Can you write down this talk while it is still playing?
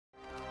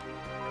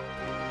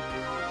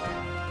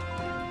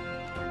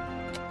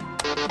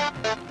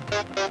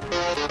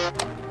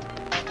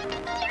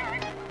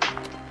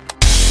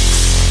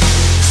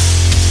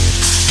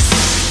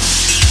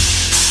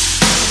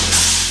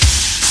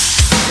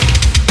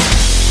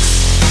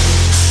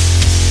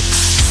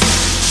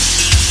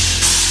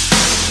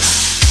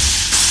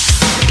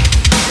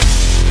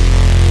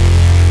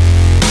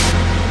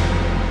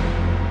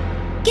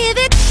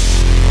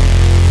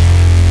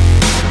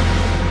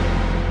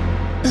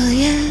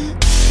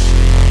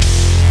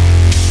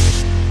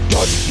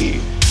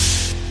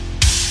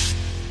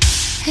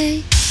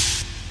Hey.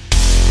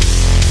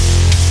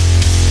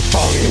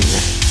 Phung.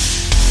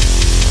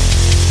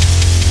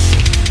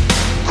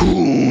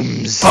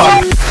 Kooms.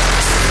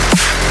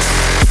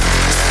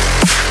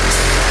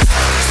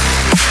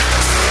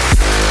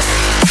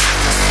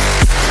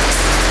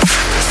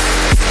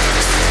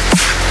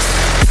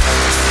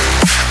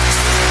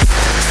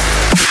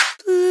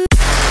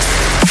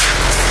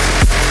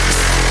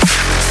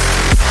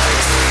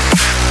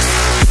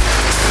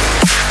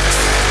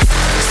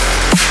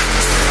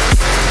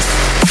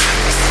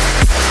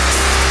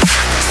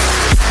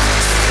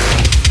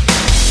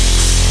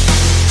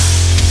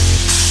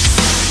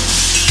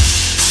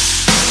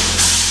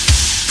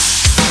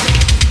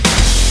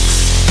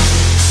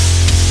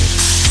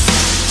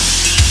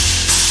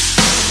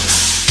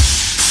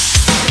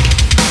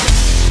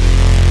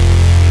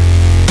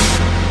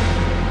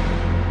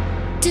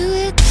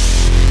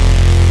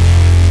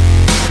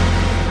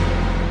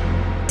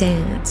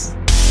 Dance.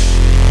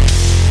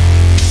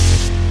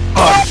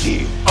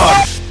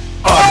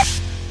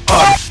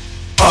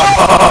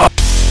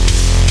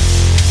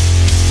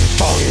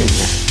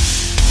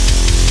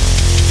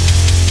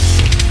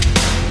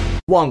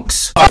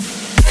 Wonks.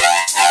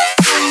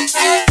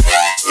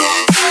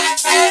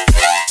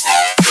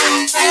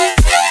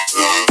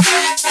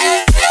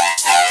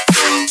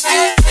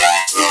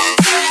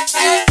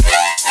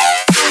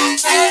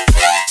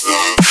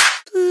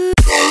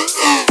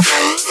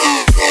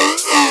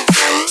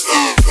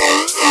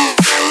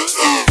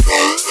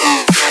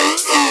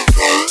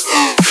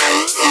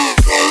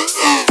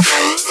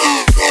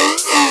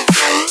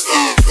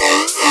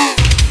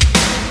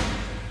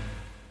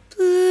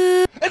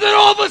 And then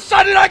all of a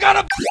sudden I got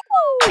a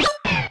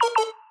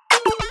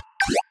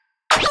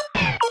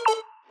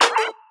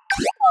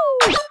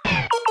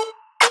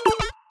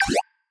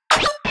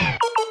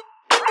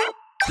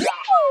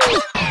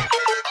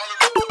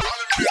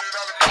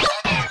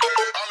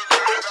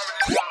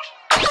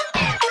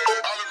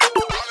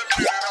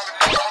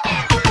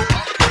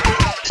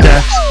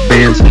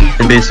bands,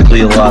 and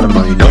basically a lot of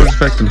money. No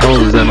respect and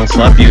hoes, and I'll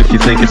slap you if you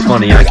think it's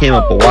funny. I came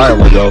up a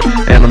while ago,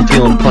 and I'm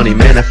feeling punny.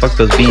 Man, I fucked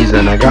those bees,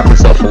 and I got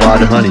myself a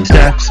lot of honey.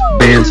 Stacks,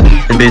 bands,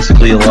 and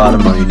basically a lot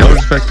of money. No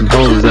respect and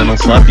hoes, and I'll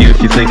slap you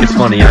if you think it's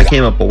funny. I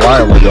came up a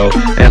while ago,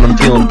 and I'm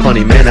feeling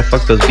punny. Man, I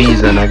fucked those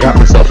bees, and I got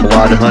myself a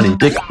lot of honey.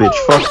 Dick bitch,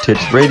 fuck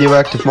tits,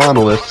 radioactive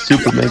monolith,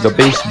 super mega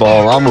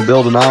baseball, I'ma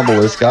build an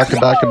obelisk,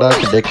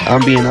 akadakadaka dick,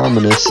 I'm being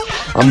ominous.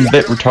 I'm a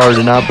bit retarded,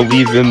 and I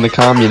believe in the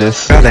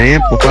communists. Gotta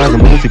amplify the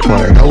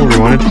multiplier, hello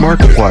everyone, it's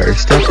Markiplier.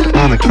 Stepped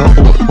on a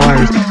couple of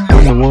pliers,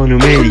 I'm the one who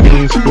made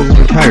young schools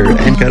retire.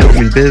 And got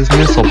open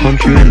business, I'll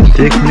punch you in the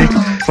dick, Nick.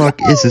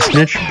 Fuck is a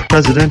snitch,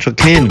 presidential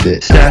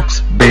candidate.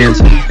 Stacks, bands,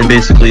 and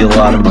basically a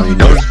lot of money.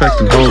 No respect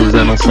and hoes,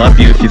 and I'll slap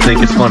you if you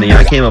think it's funny.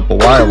 I came up a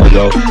while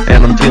ago,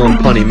 and I'm feeling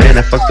punny. Man,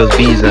 I fucked those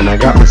bees, and I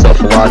got myself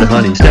a lot of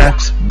honey.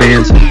 Stacks,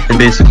 bands, and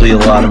basically a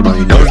lot of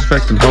money. No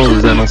respect and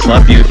hoes, and I'll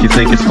slap you if you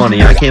think it's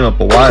funny. I came up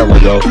a while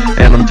ago,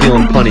 and I'm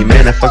feeling punny.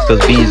 Man, I fucked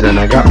those bees, and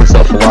I got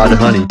myself a lot of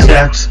honey.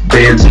 Stacks,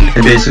 bands,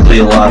 and basically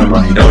a lot of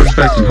money. No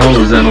respect and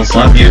hoes, and I'll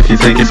slap you if you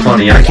think it's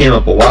funny. I came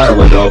up a while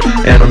ago,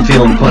 and I'm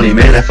feeling punny.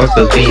 Man, I fucked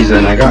those bees,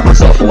 and I got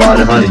myself a lot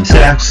of honey.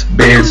 Stacks,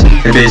 bands,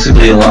 and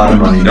basically a lot of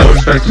money. No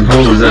respect and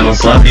hoes, and I'll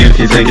slap you if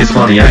you think it's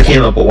funny. I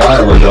came up a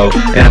while ago,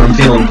 and I'm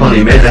feeling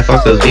punny. Man, I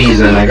fucked those bees,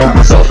 and I got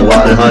myself a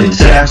lot of honey.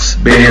 Stacks,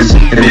 bands,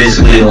 and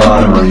basically a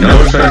lot of money. No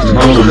respect and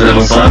hoes, and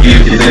I'll slap you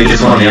if you think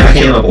it's funny. I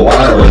came up a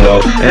while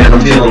ago, and I'm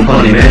feeling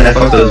punny. Man, I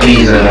fucked those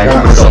bees, and I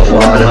got myself a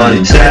lot of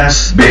honey.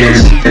 Stacks,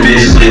 bands, and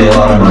basically a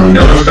lot of money.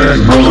 No respect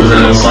and hoes,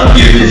 and I'll slap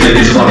you if you think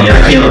it's funny.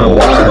 I came up a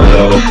while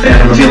ago, and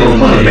I'm feeling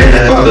punny. Man,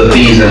 I fucked those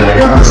bees, and I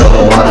got myself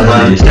a lot of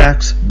honey.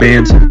 Stacks,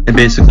 bands, and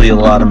basically a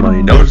lot of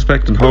money. No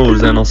respect and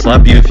hoes, and I'll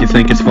slap you if you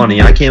think it's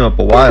funny. I came up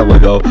a while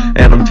ago,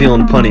 and I'm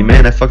feeling punny.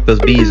 Man, I fucked those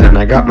bees, and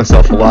I got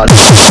myself a lot of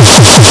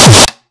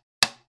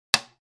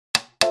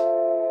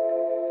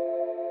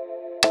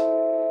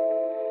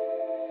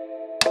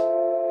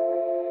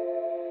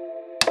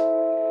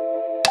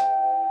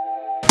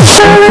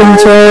can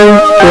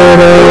take it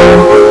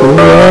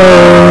away,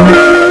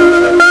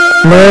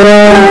 but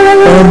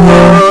I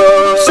won't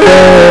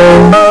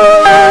stay.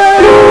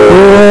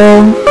 You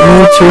want me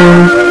to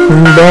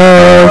come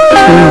back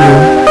to you,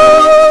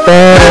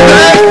 back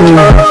to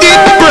you.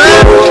 Eat the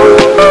bread,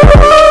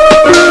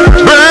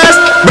 breast,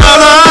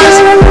 brown eyes,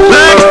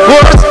 legs,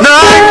 horse,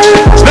 night,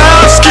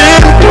 smell,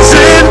 skin,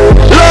 sin,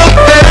 love,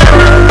 hair,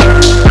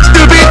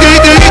 stupid,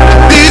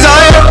 these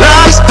are your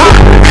last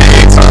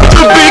heartbeats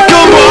to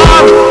become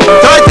one.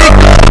 I think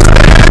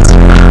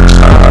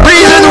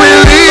reason we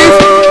leave.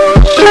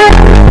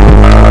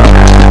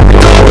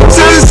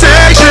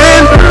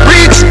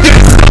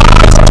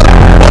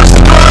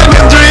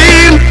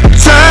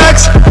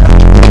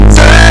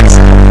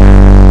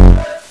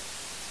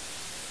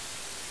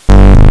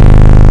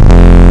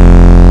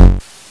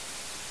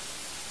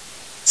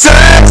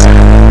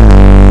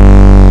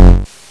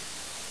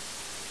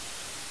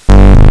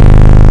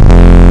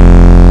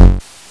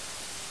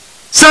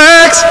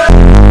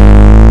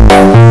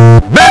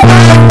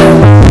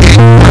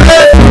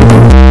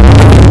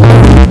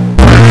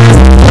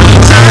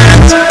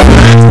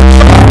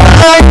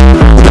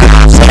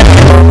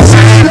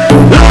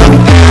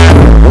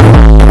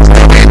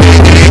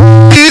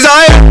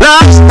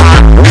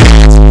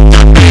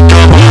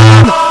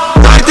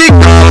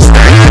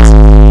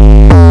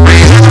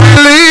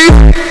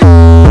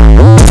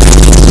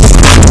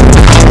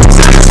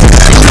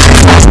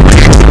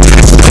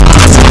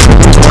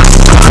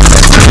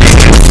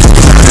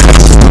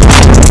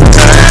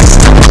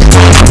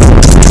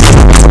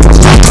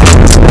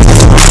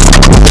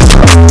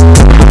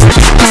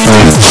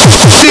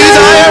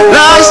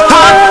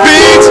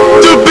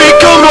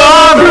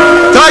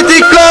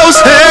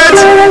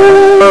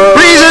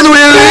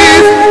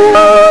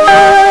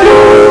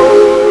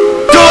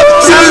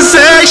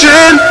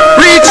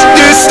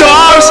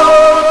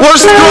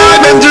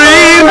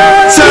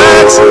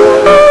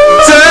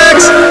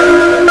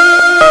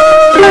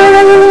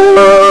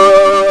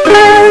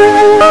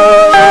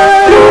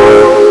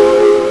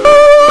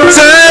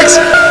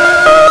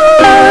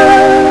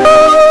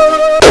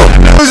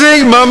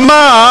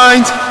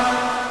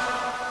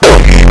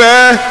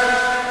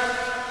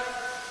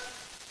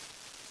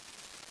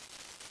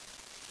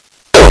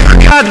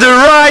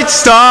 right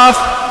stuff.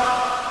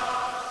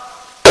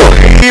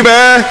 Baby,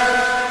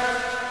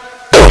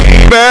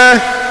 baby,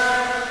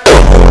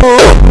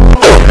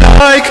 I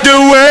like the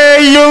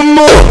way you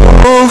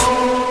move.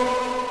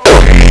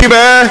 Baby,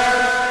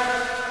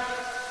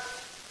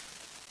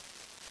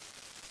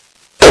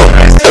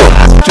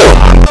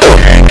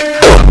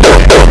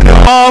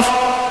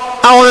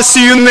 I wanna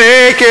see you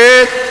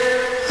naked.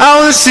 I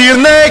wanna see you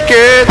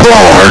naked.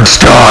 Hard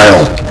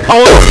style. I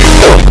wanna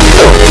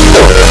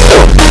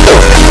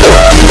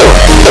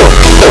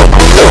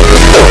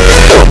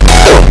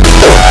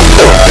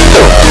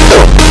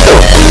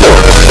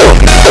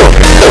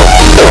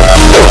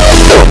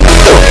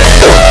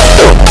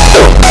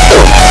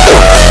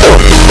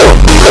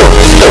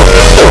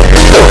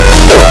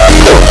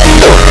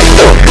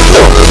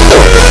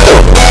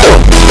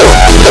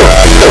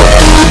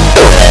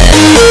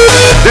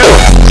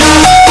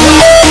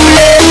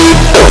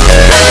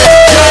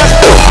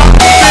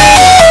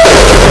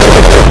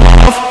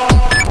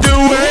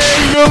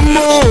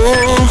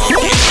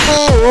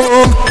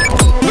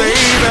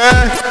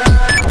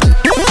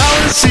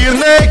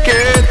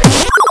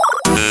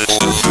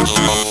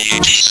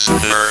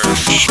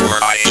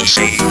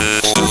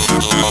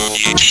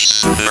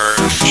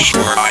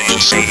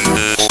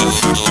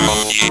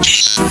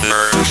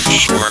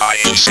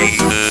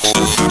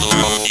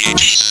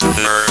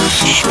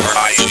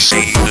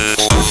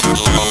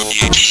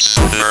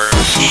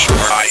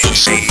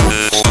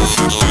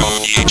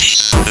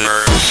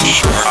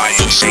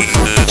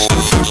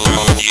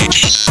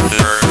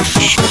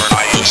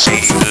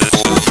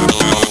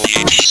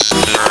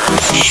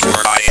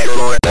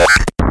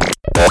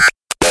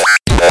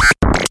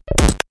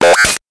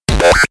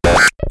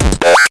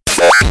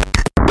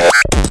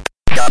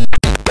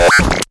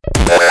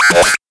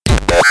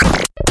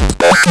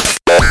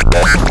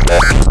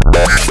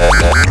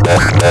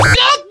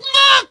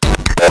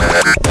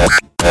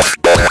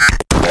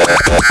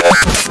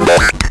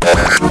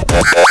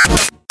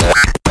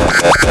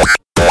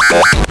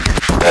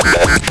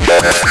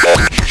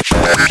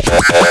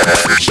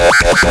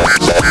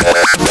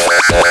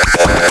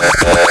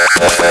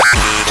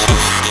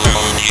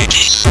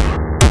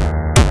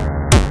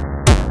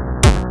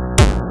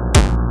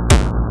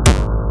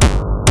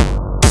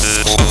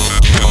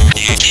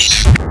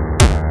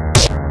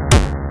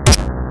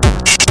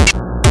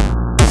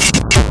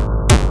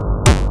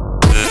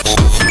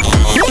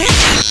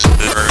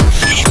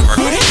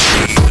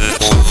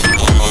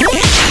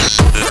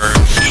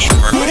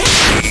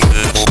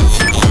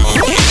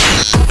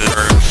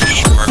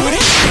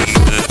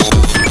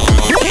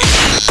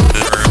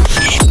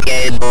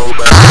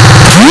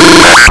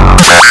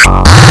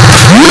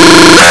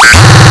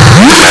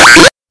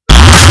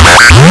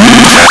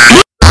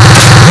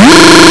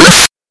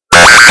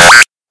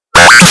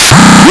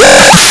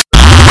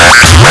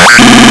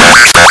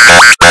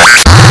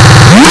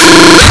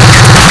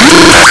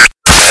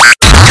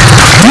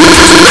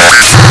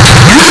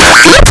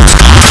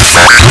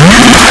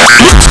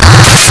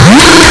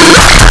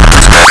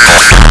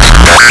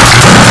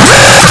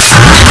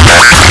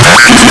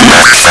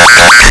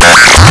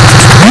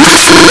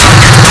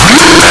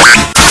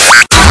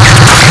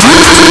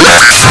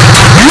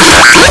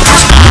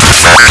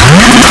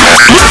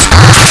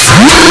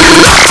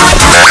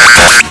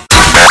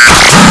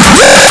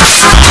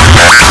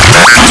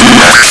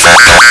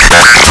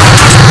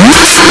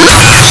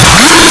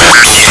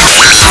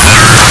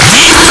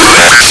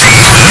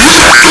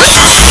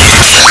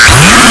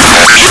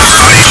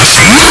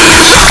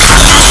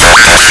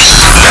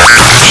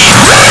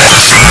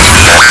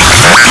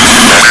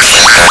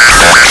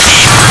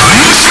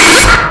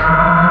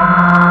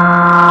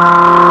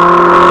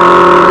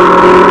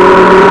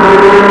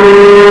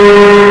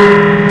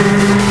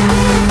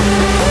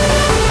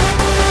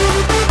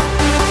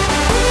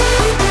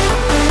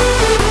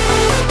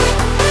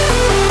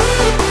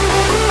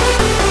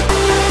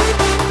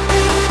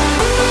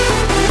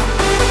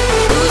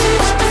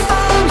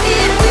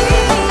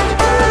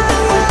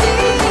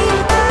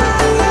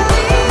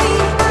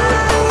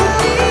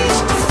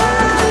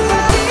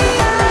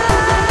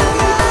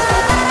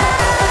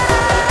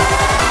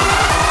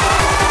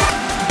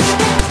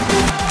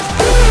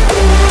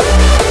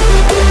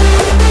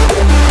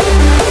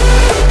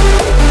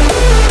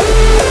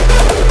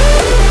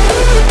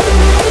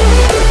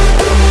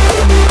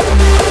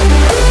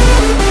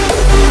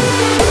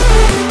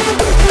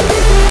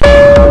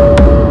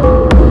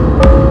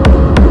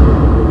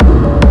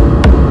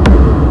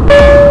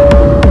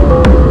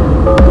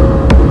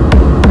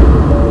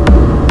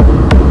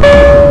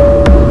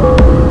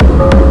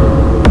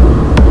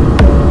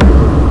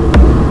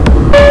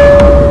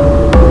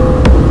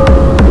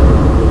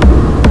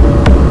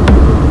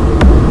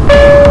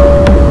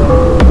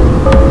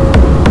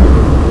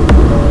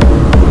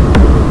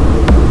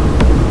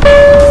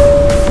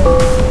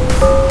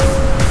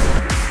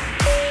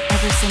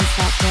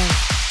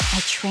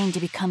trained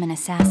to become an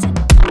assassin.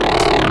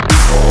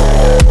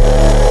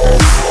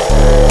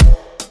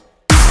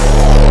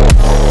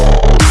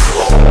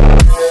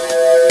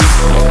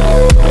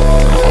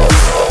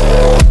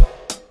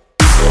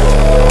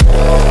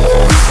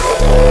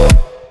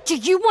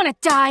 wanna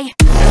die?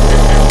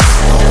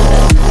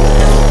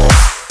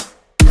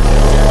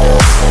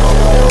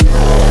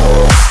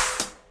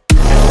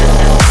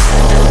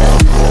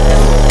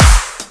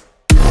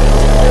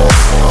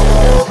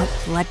 What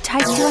blood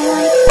type do I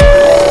like?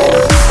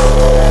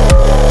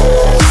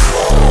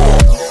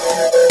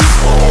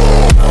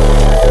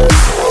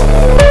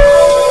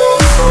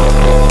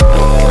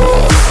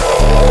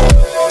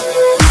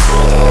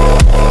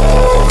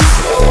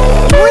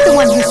 You're the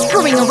one who's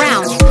screwing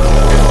around.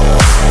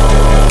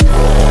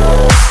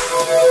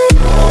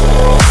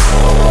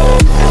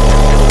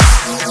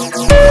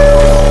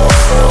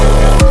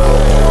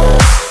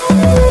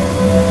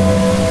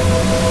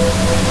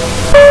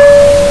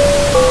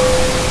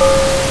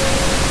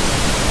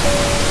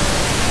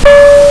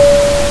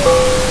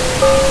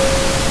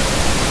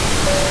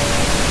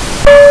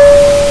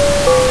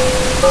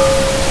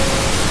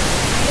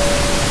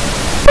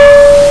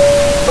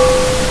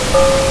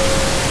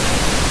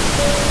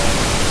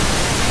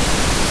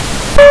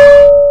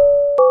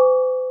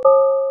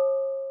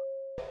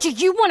 Do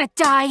you want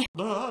to die?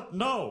 No.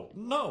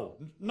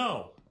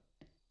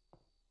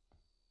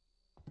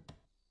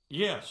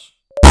 Yes.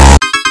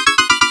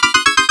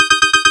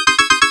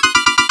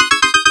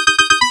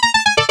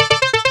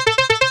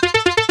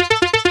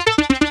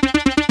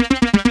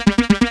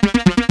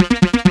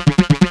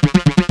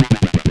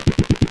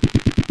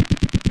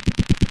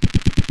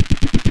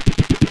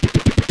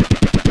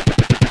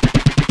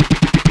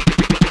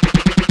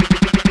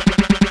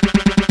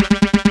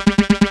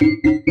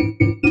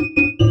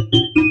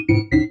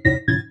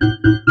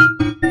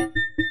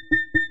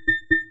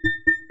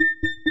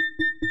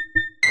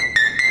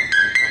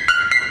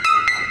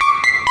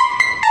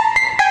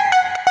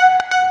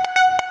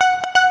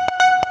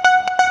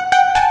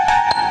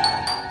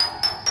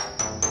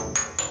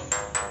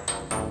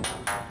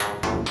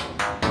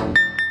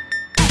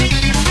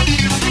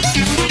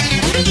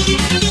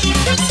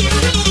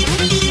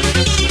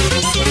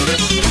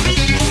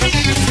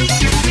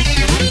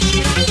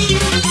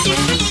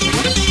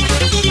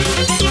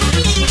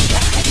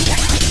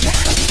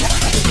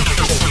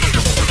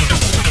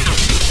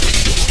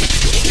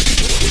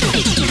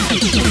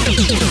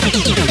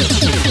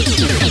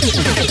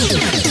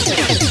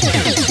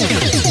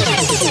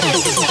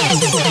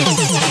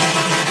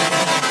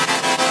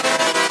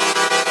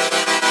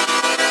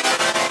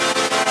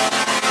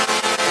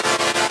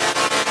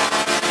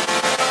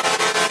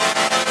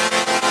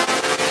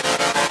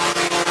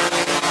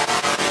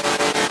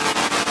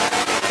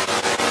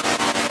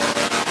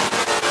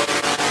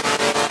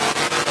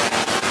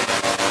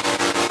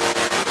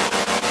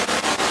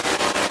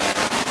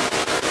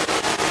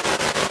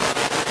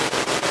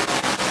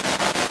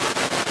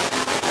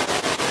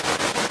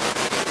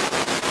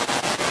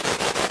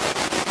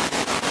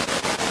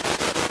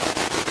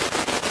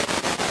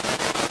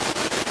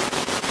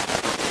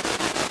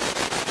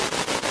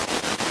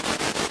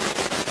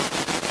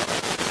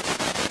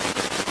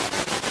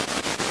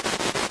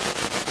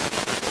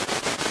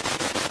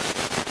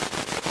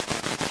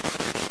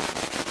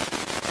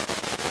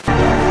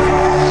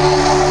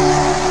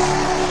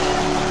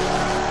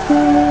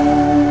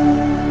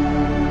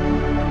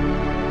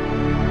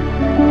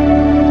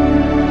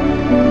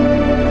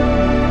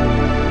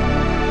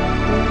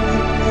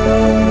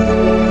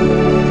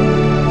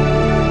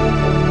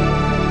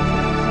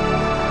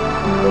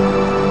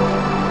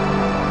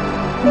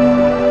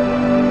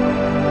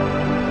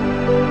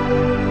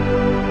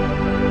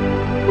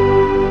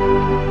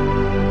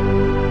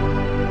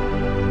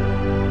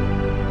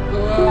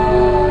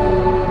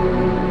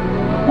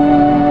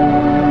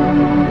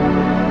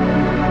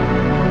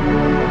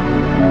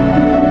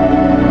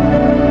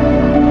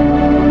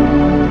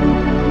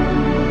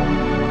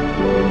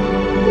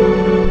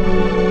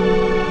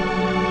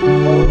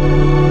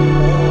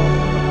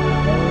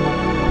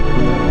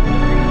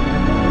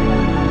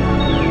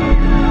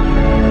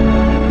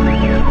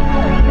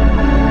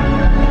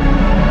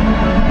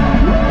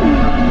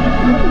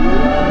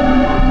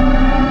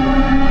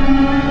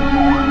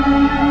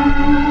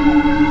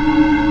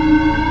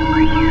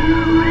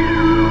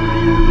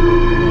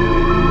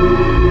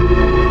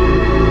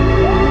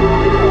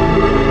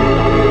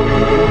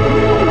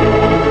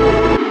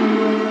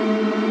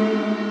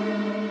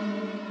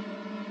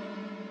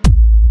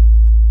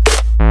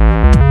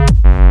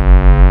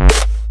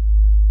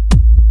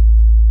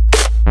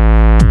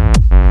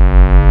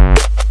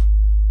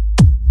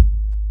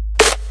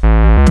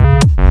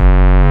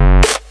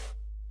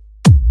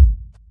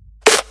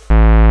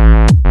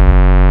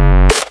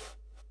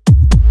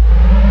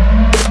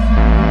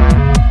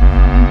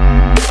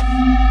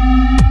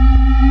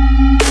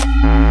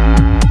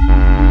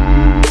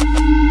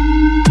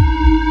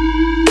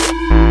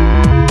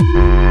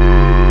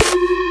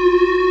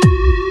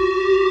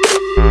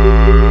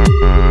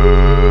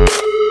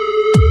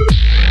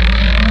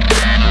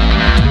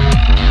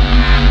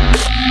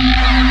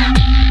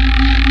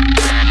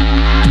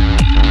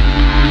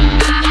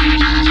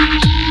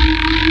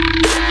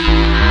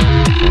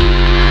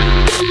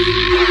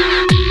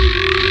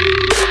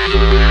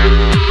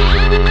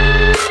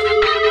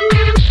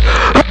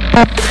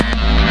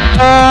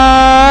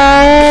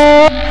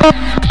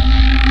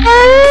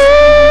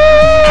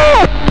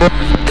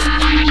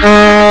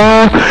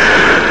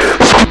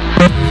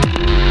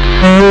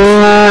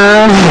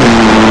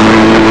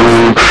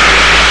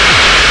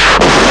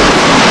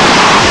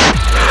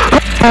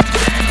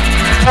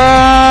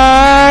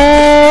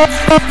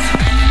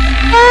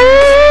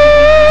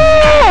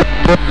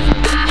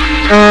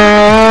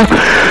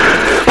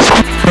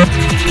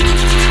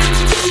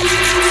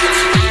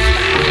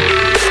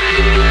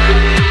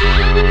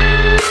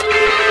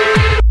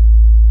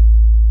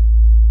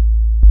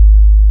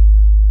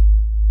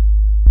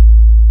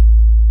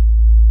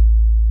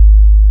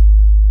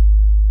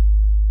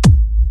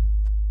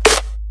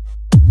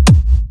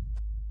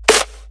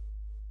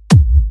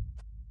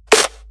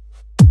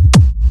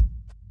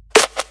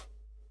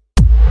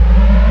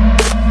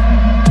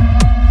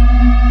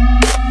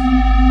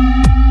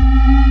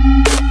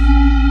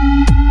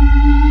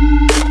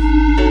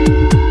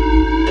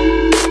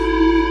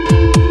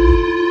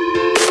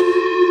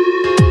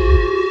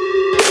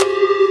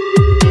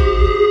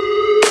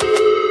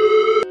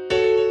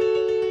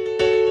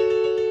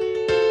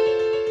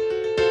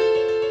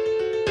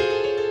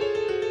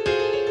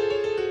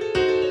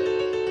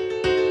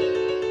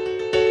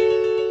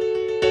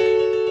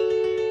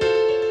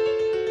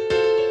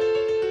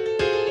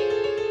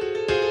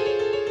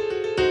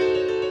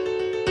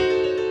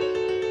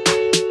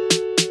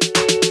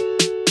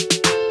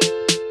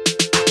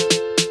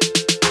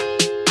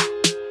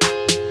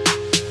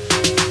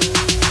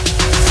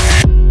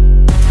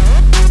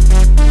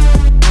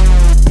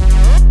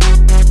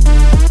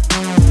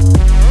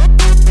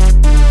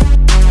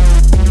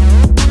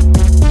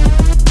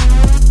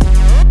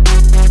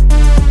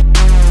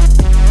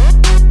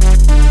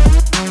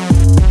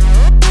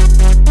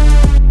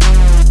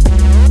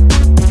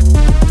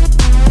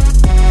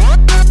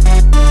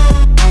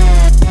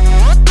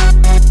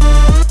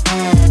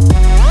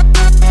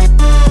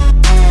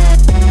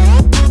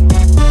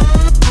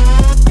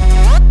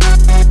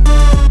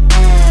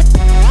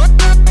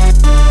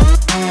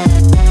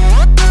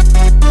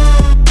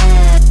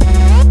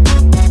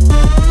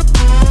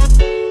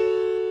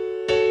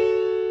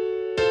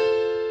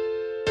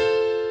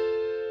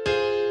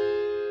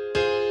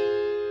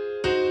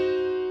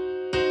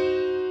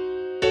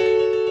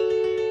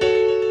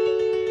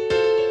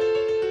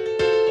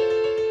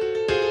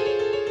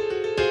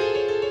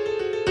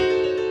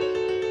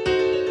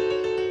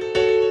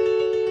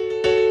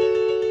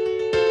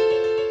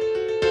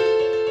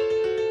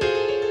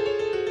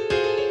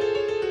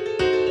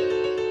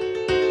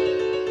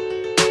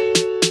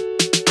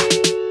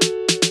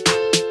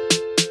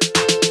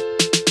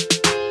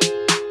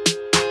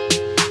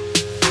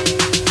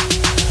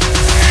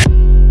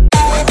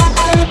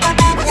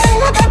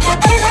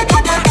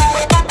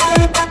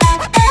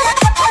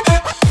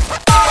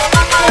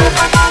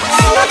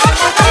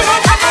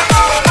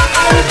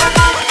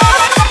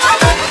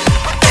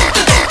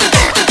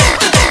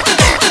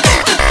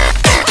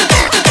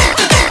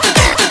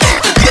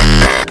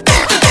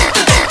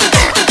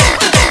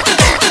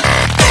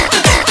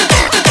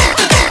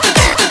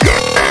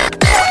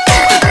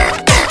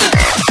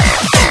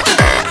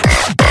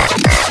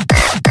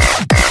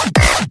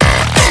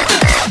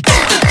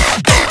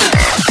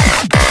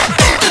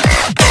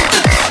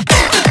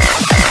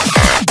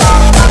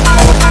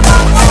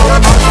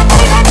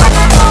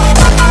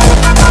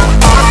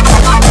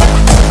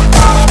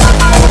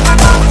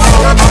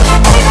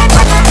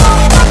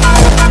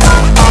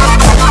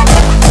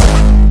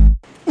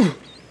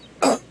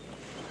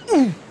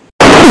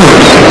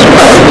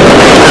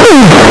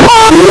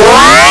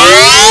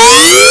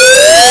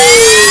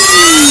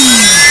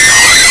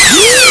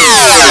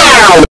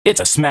 It's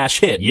a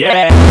smash hit.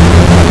 Yeah!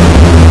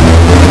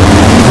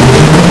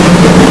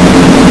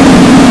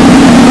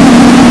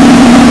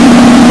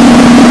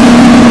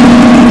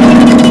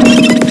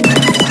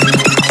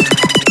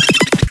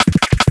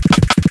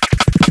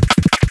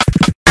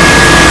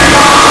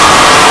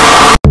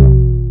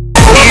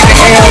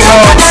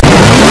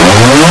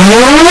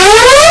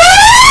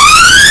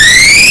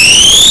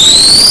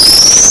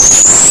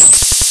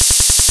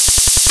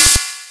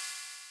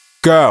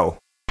 Go.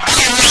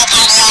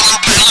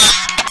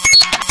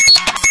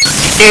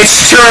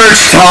 It's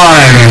church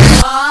time!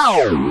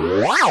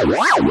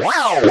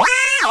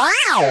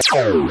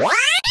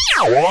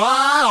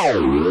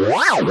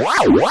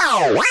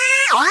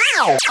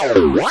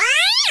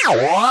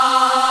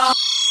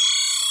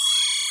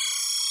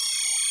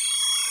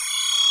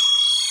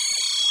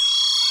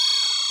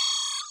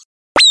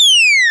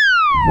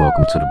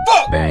 Welcome to the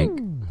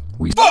bank.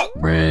 We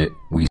bread,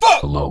 we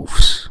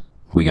loaves.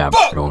 We got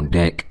bread on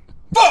deck,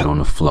 bread on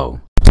the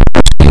floor.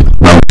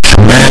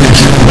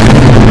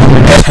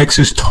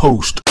 Texas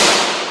toast.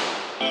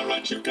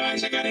 Alright, you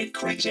guys, I got a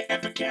crazy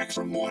epic act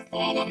from Mort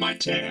all on my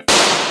tab.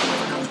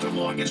 Whoever goes the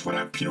longest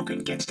without puking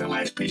gets the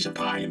last piece of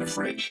pie in the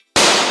fridge.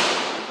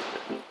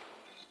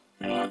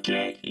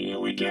 Okay, here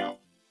we go.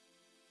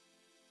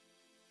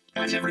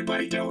 How's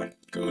everybody doing?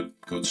 Good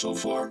so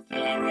far?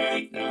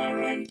 Alright.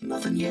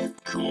 Nothing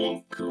yet.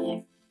 Cool.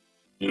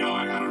 You know,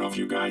 I don't know if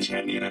you guys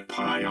had any of that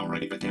pie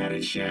already, but that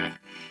is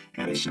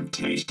some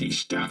tasty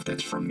stuff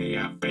that's from the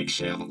bake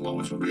sale at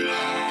Lowe's.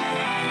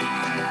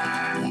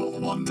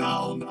 One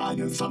down. I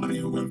knew somebody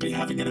who wouldn't be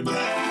having it.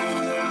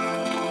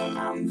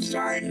 I'm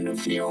starting to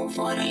feel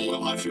funny.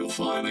 Well, I feel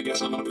fine. I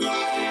guess I'm gonna be.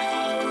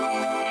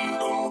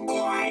 Oh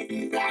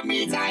boy, that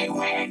means I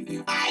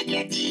win. I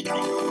get to eat.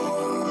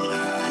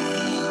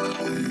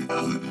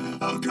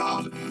 Oh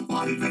God,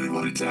 why didn't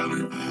anybody tell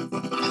me?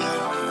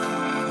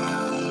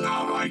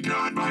 Oh my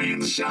God, my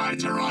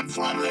insides are on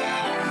fire.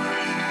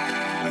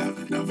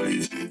 No,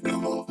 please, no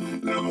more,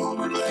 no more.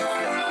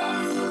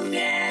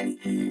 Man,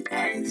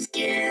 I'm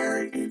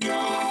scared.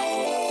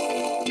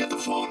 Go. Get the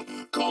phone.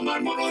 Call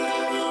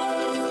 911.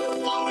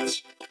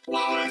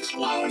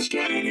 Lois,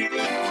 get in here.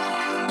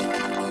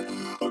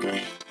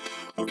 Okay.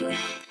 I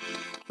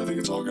think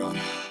it's all gone.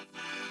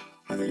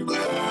 I think it's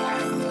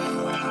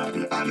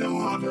I don't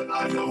want it.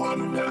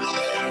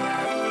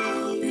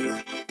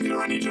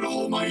 Peter, I need you to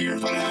hold my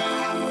ears.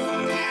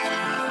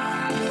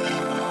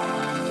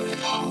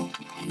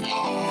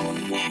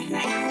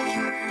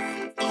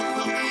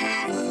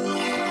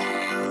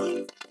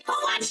 Who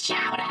wants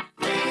chowder?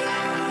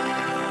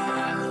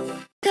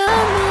 Come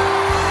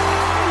on,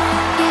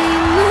 yeah,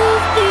 you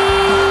move me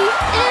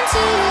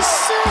into your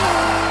soul.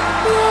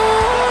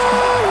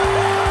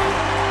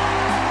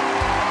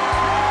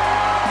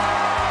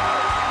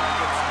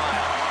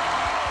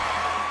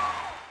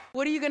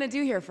 What are you gonna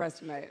do here for us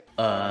tonight?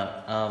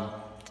 I'm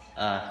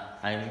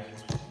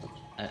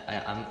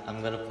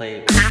gonna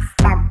play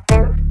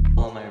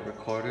on my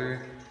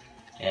recorder,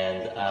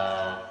 and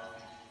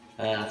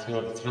that's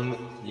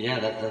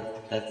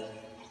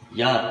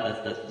yeah.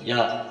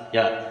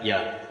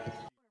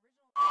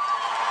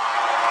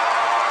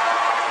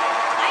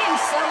 I am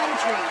so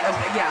intrigued.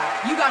 Okay,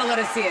 yeah, you gotta let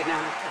us see it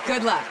now.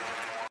 Good luck.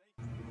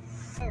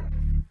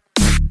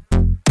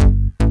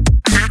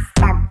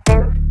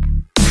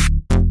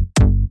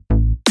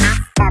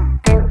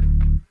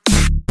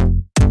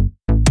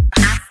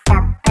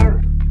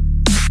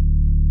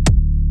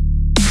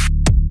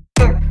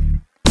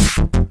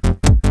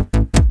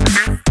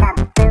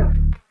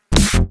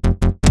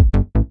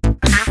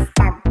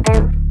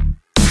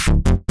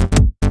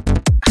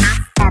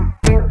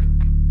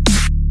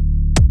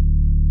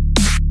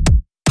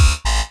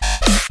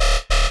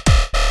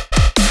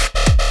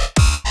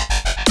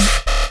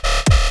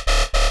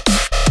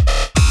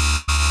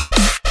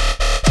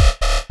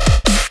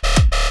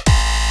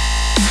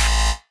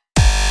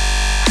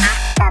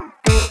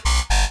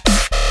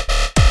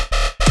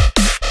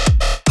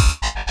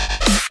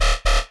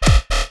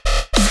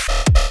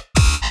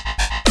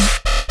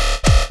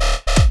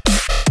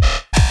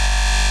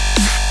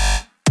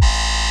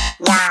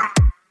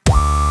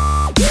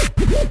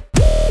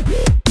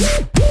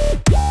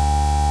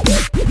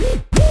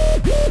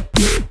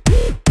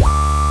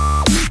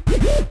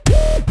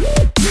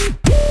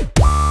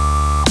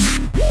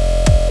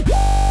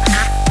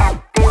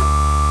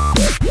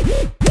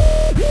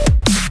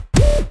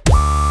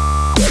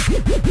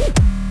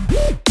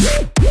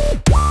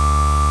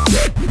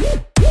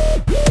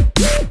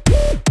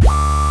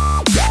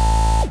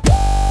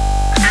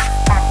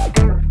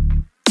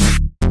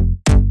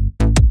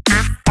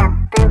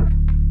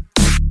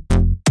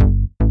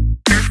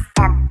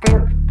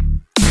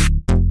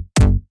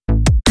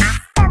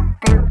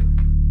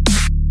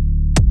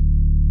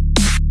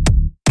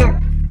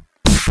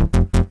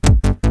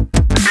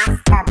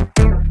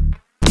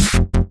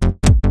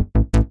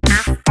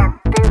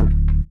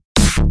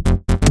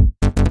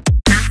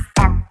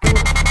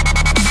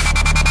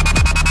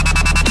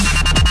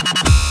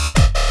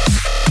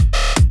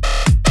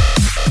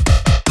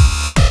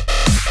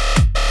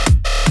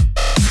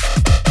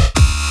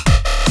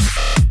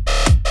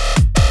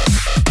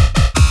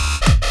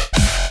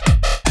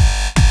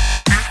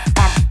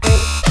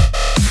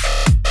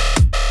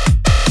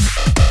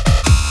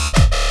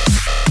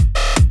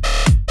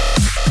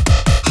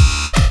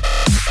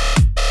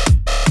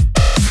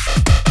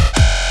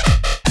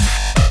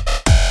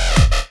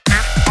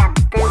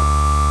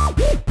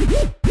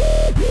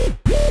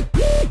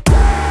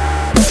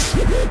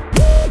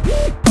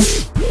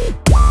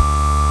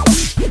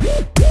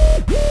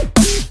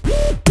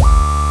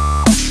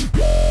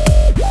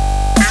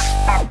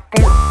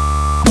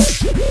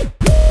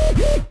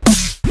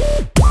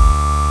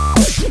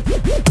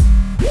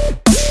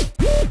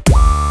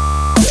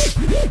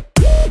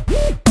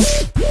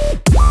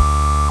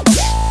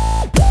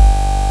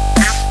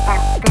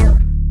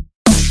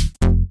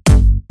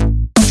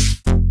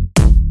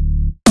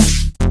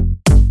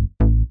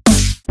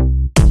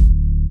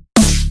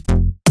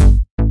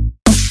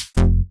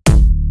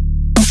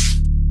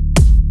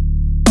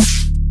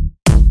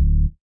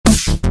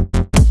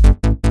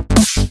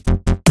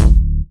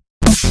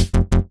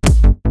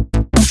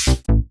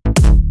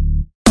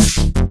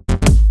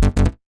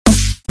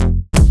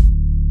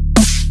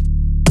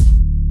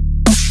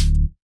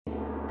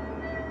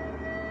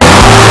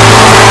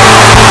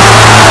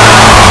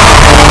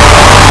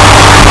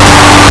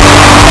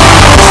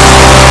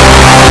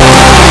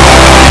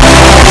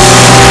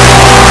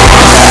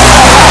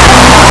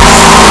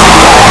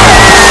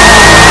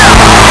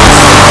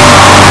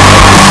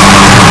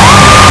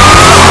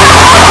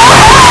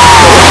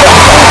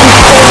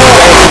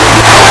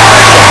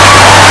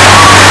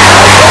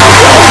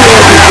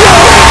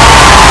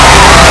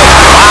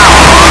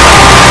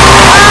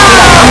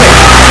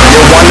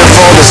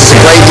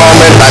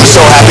 moment, and I'm so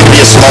happy to be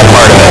a small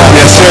part of it.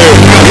 Yes, sir.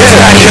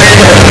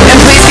 And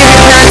please give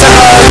your parents a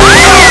hug.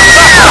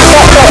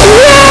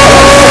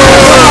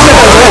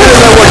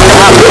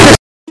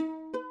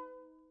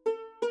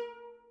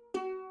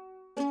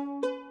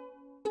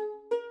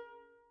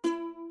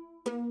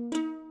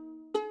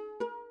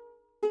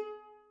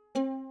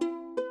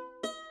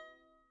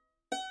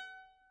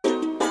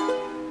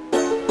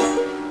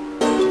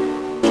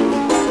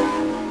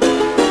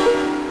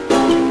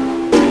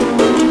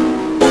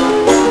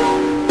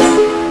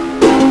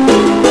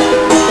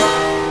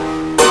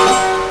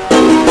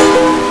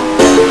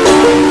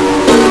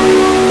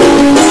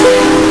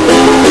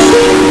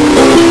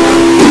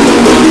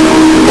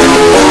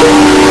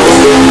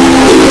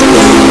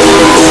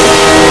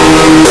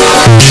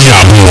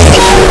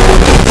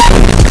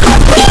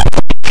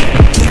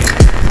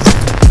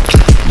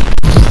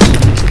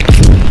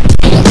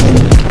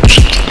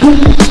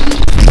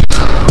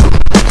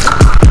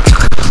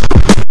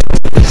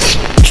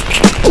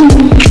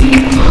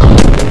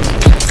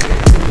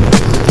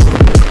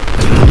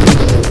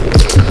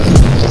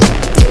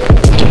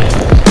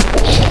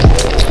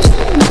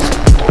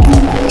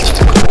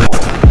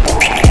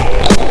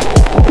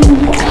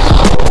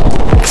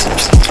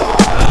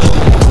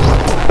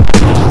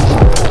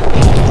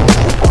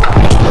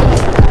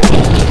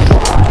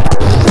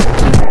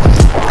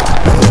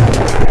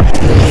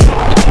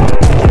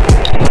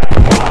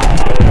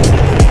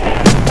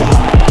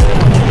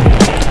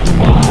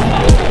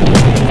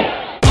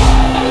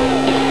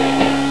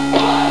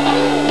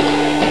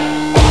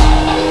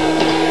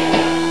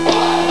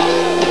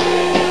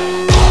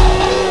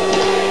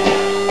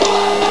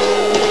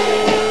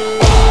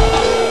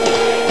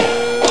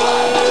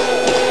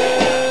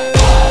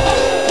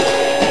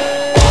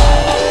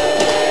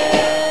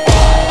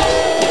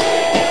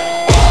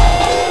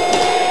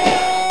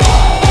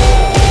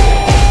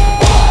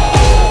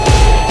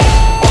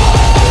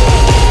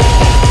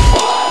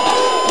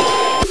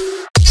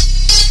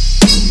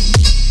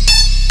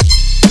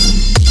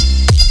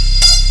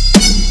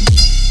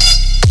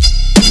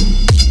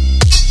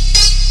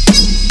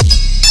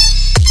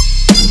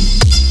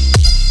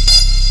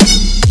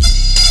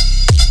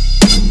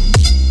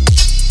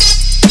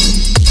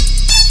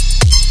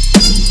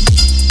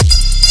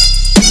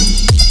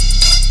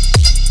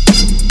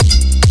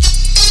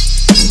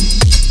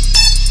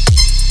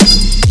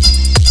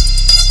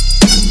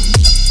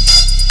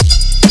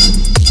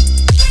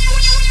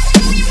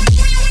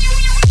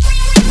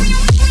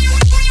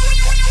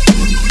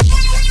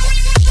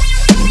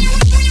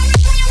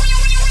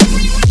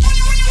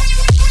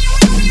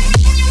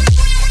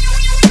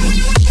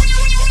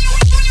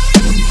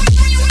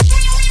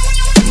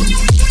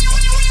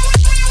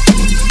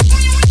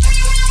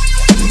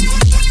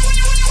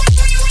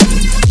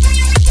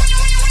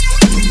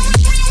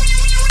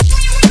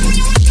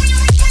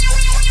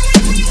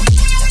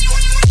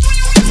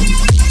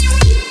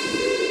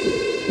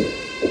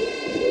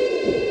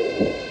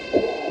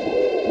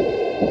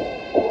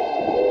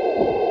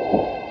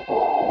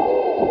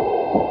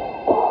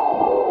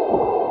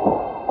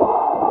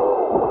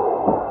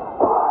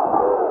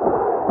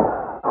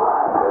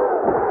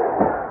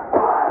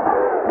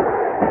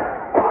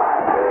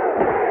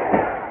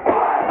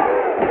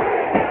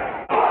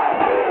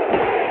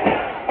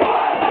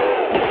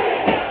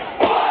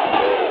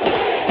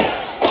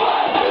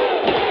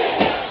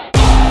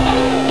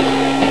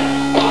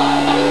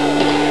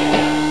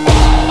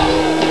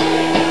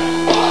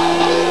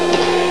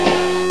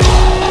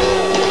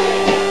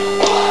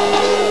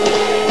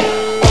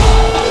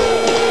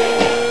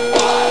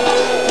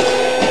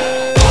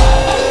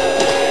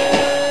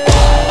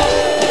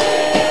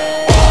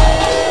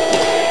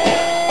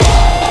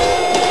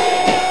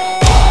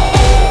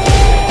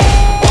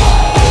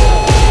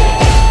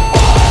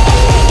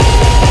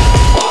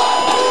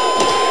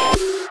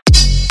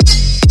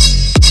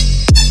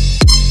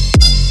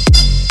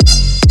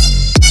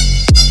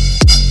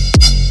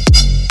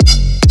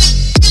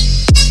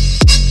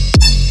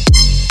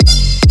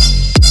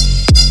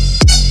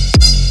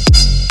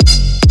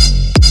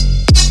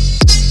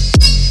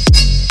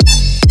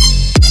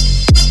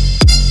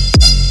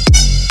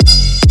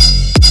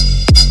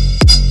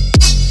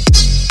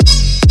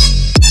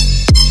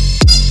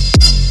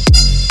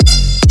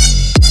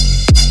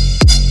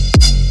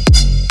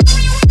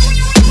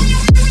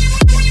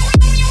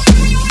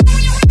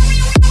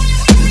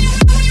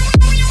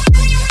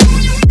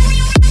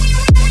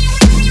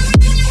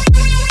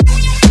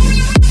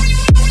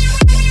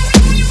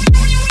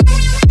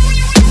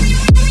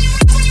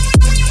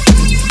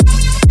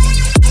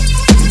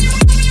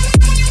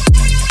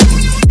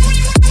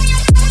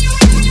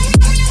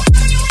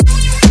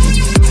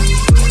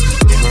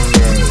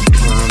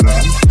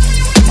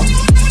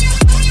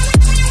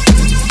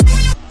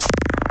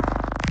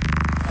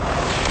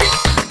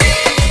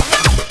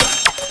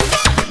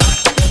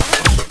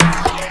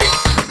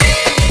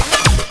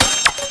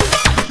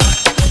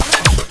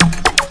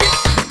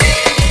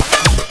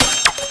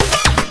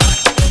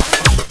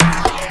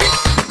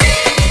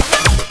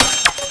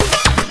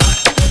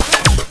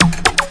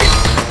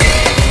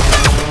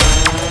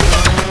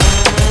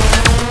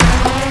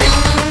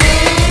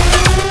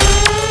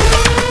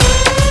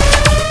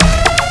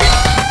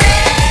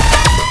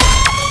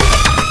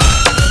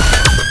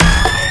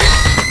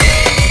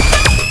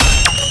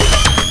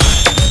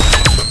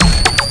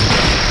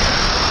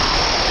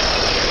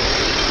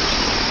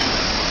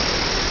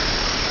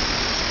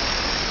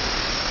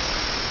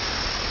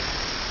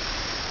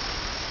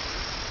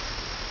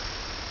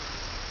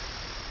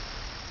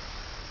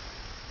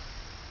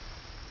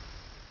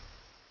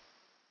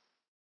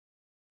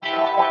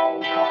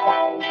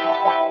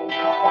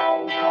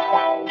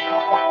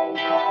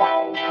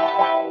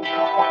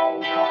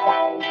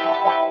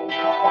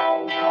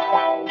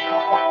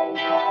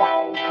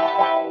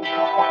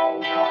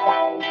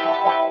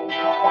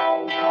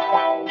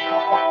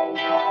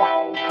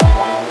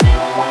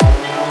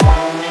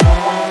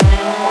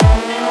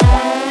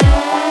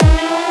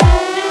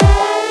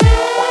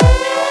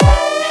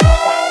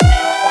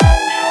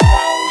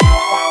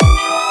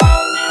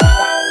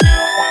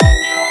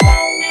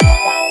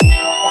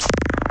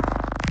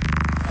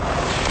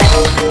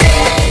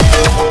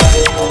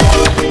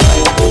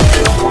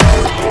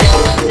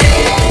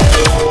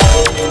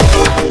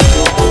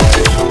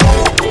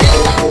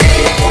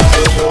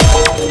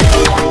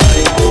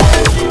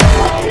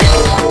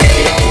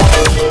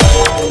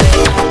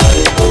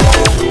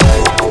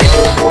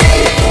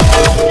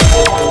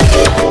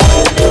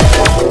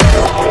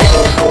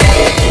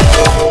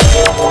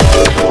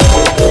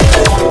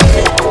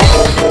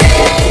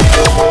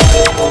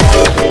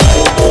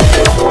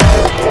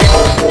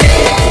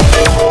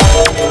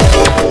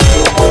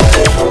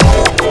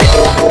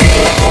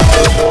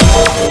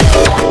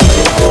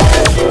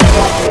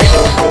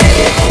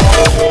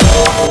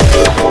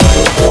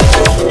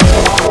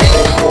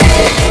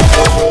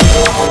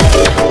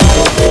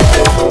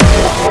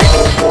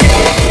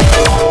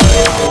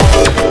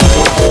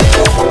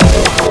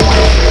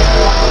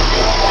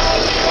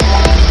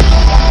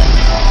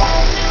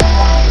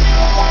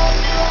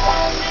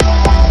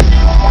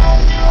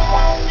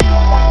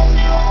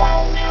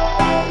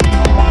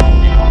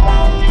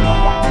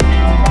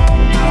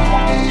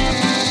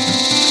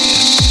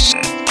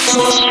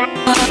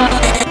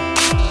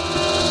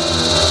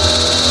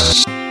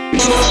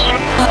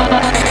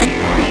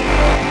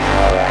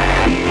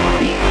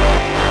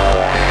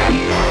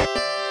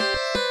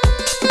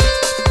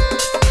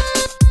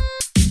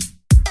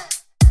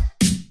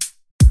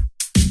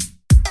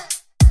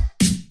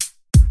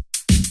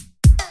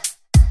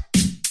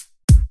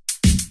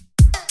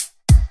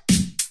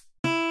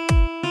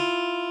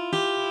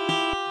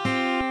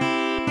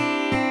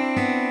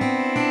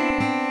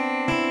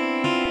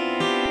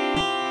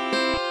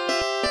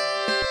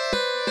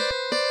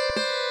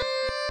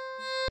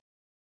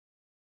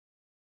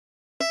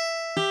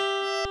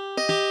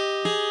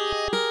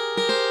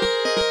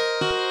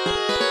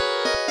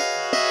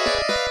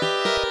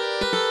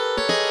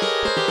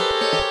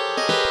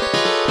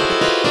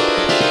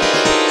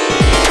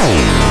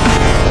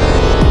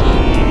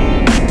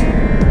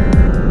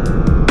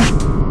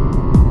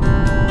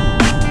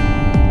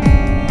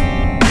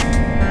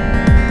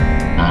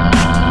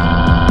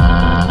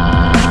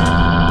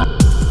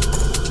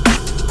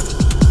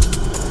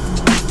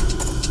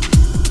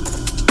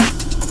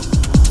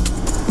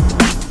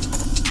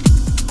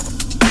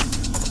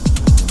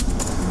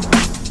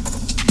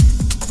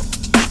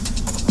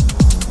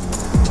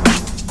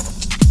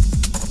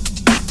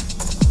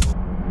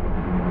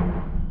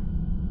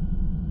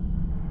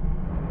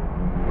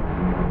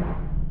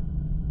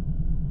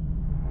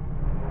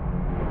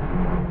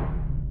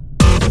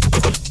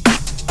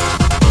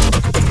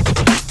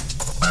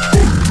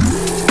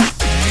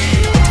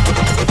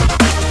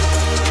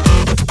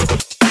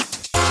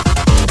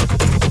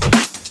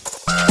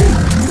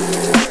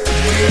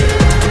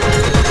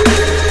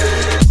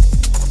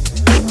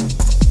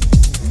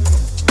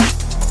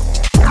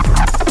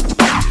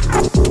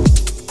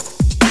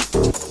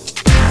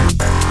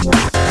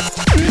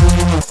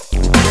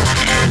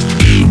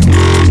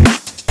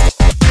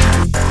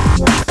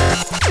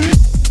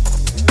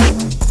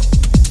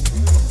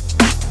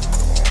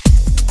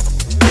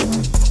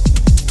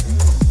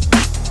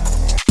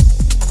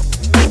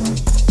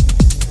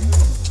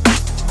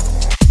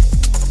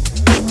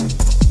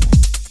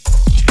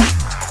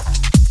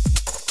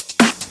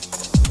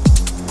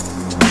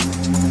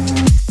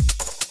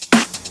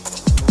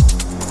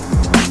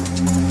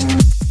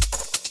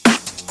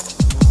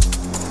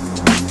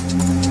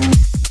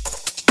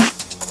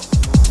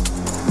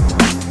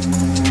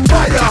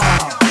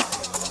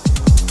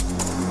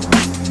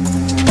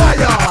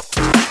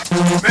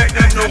 make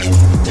them know.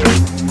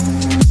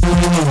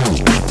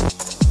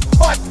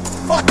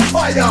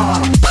 Fire!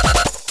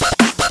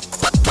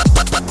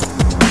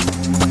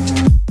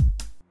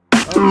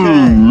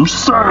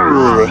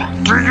 Sir,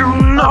 do you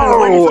know? I've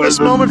been waiting for this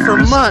moment for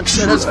months,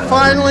 and it's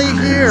finally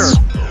here.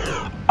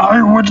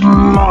 I would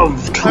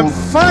love to. I'm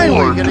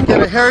finally gonna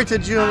get a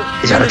heritage unit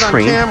on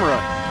camera.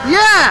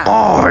 Yeah!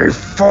 I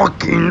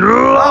fucking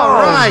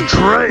love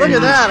trains. Look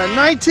at that, a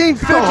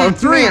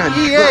 1953 Oh,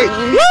 E8.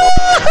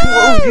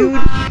 Whoa, dude.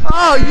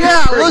 Oh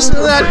yeah, listen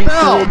to that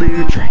bell.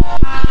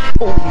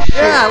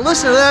 Yeah,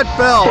 listen to that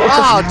bell.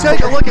 Oh, take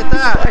a look at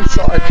that. I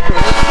saw a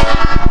train.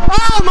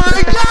 Oh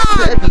my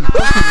God!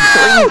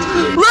 Woo!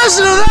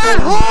 Listen to that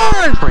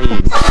horn!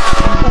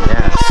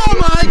 Oh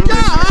my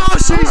God! Oh,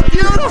 she's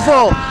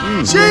beautiful!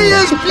 She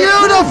is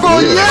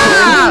beautiful!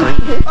 Yeah!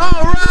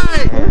 All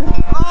right!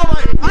 Oh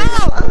my!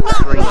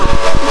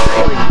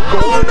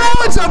 Oh no!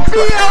 It's a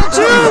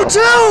PL2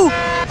 too!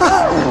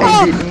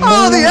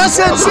 Oh, the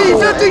SNC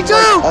 52!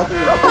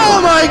 Oh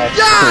my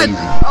God!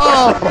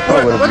 Oh,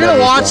 we're gonna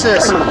watch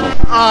this.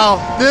 Oh,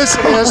 this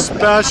is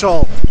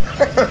special.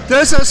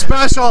 This is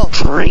special.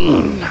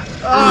 Train.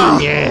 Oh,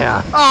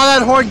 yeah. Oh,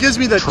 that horn gives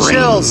me the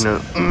chills.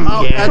 Yeah.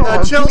 And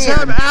the chills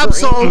have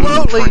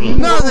absolutely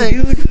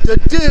nothing to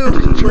do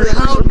with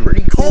how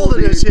cold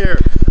it is here.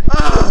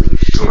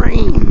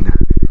 Train.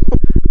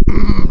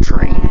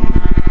 Train.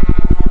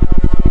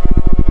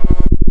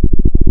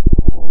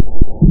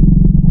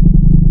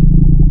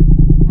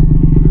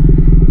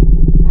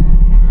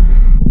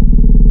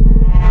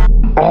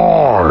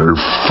 I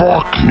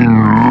fucking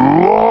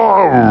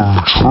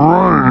love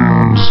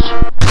trains.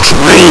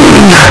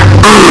 Train, yeah.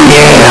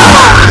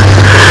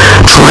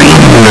 Train, yeah. Train.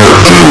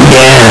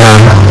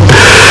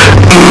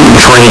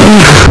 I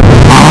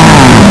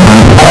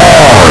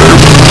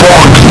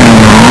fucking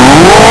love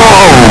trains.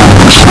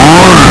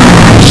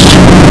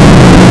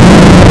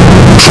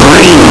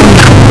 Train,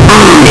 yeah.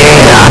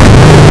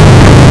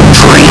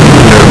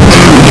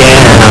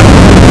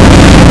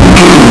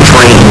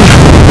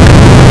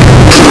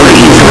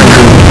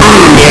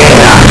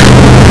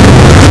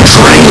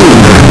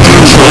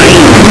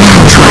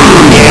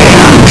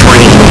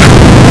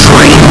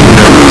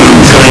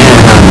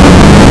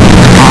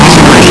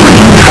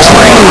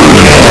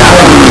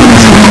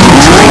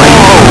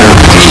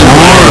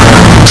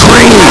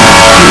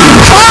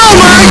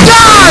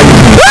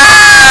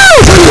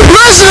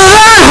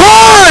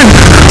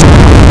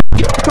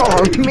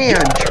 Train,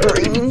 yeah.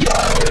 Train.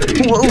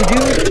 Whoa,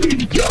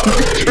 dude.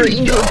 The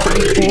trains are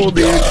pretty cool,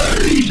 dude.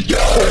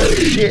 Holy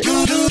shit.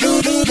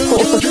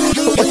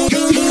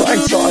 If I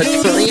saw a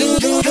train,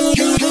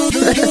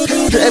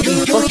 that'd be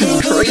fucking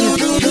crazy,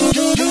 dude.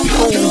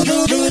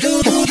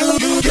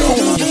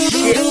 Holy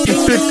shit,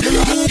 dude.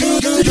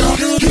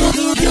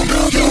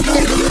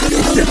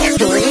 The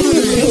train?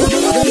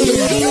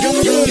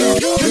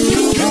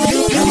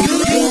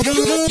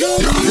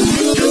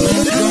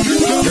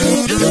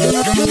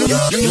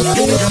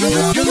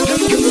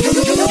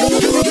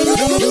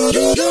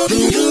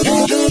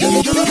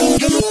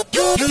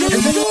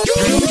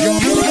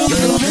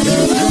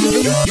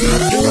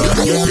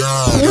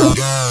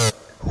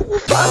 Who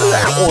thought of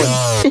that one?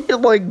 It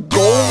like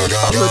goes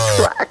on the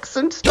tracks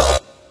and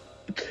stuff.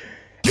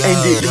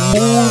 And it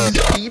moves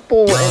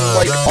people and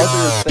like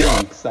other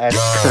things. That's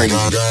crazy.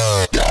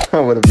 I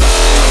would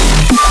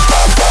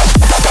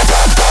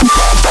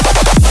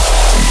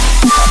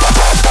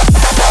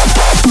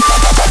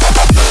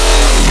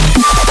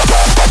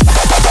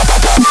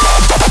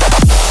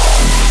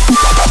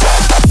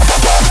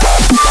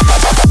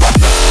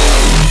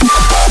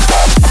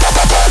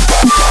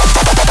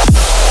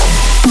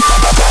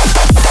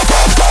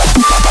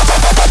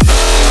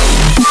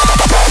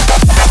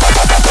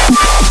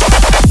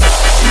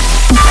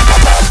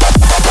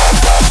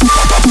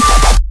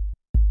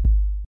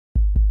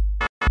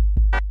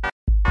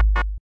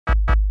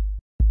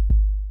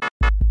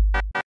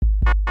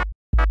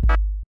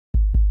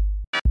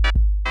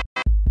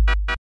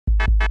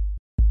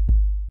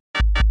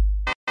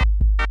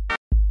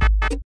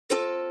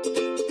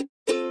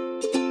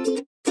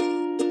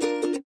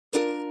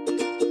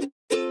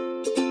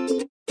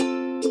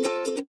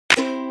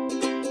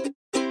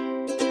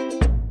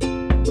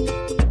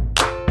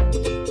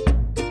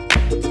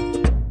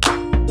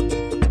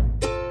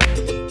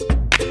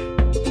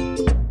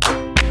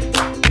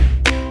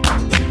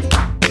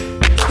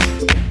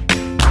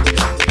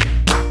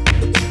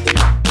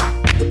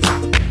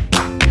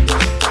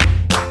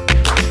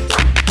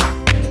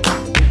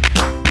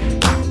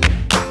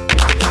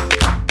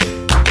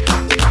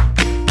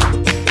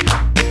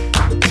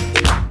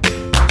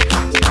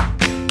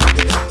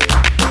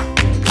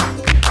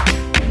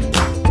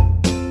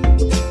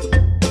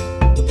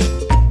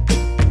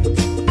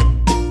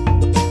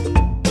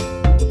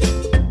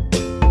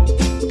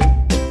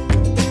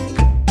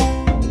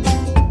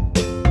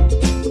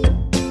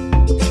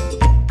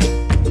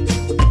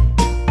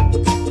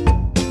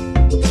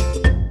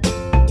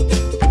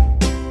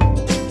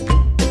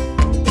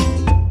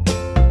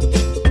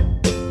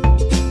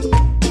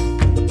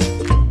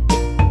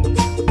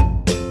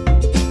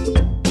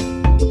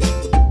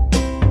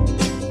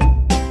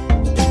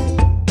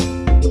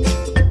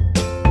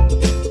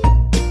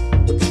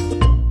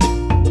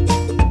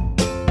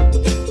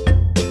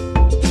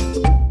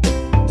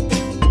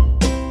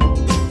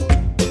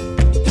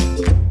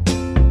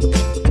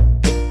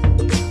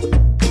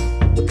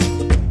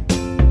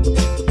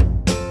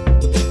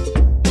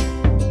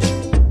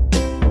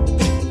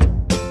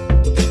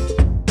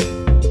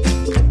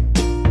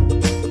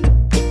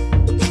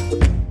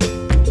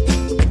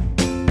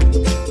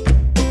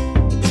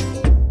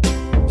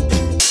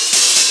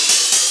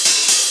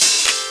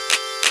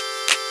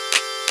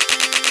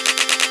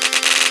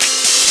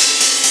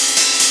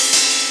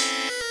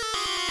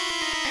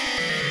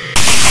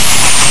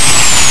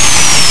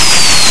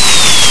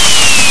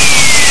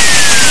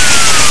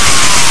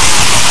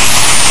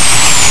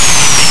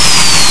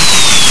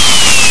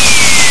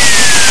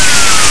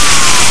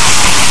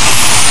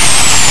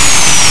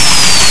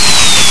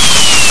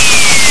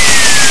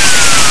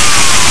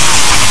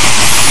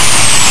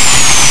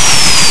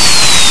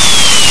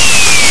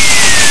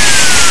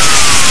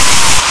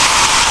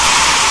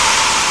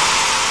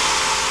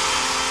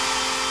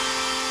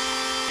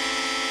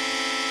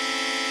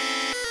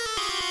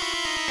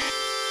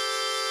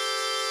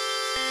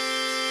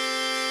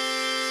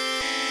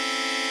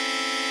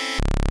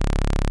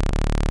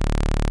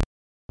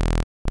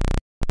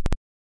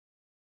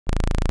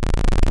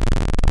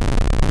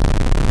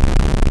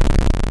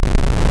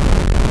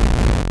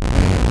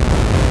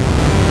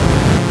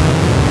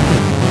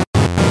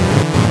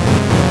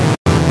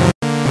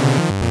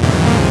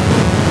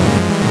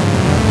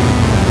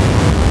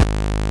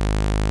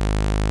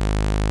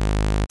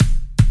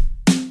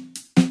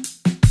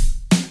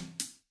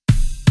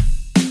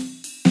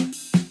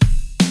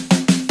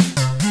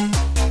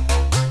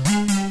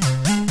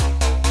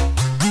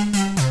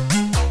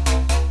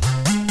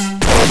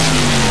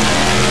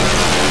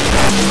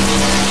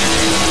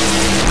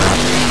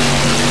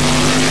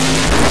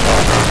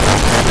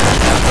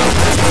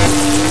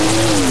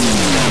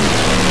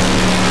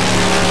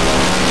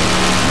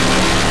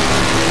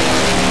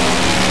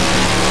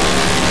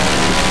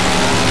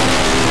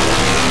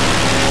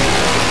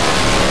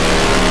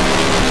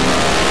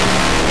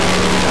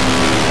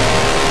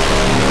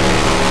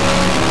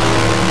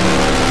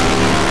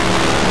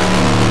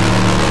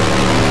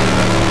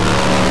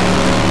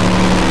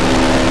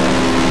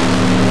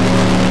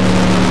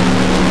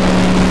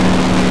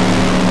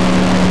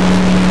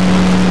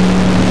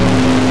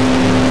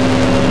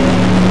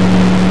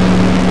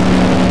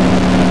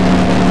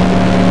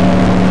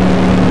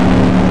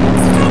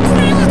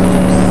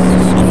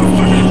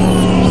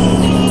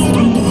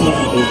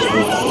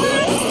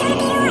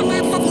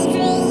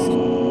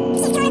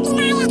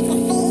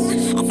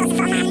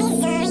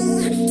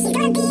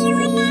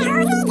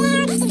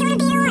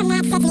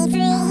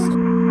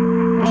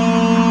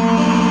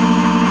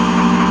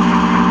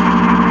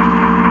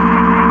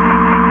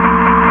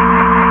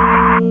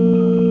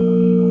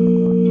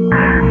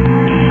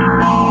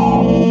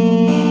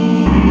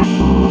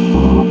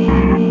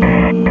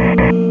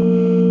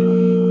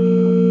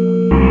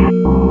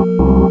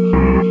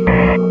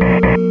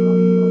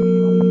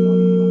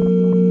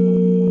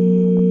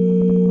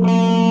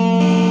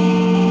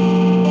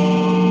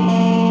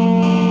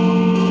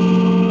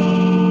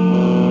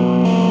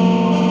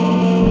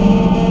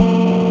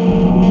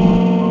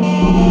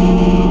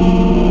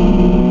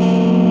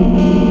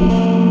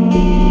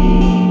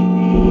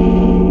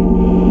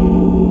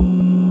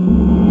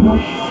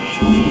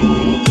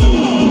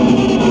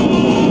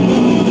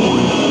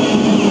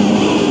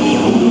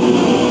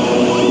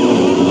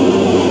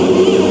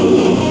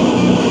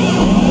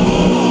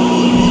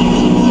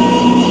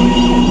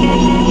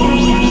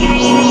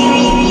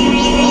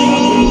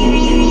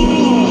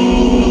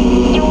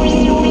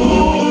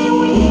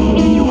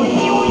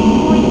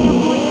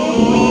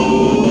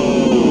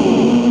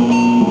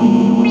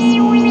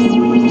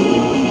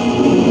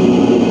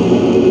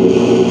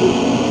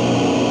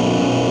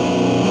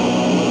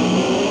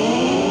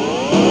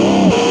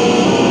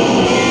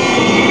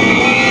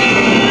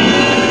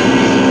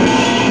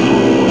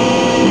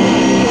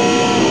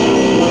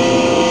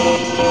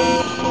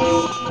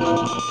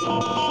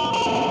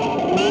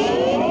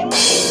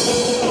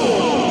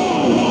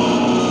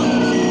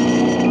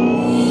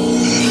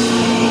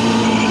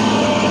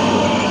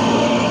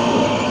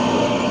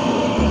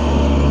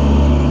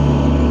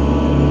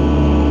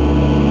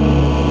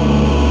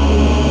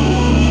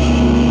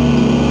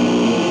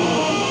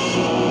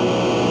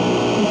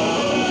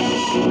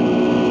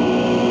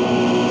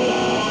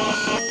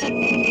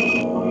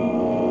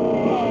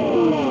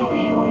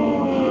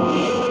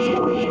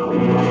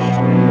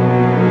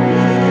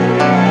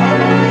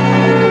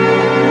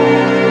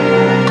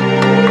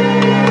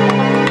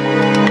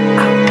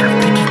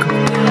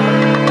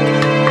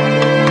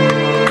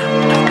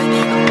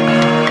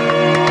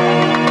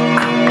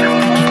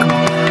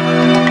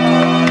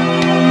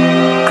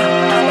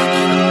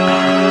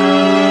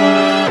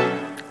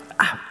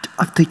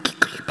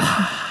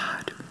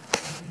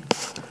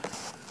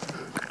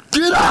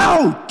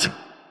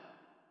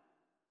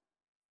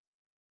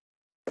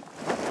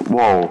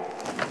Whoa,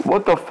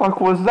 what the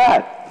fuck was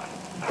that?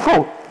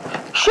 Oh,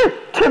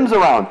 shit, Tim's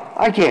around.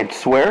 I can't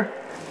swear.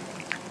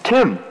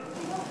 Tim,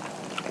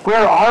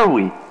 where are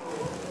we?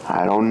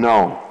 I don't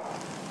know.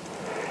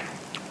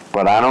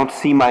 But I don't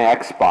see my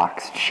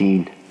Xbox,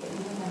 Sheen.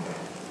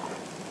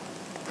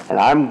 And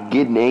I'm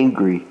getting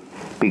angry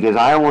because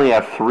I only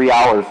have 3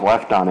 hours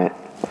left on it.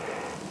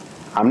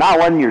 I'm not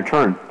letting your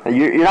turn.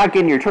 You're not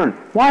getting your turn.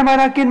 Why am I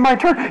not getting my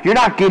turn? You're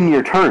not getting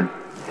your turn.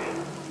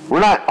 We're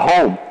not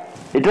home.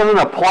 It doesn't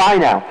apply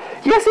now.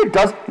 Yes, it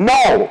does.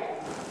 No.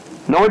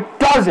 No, it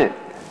doesn't.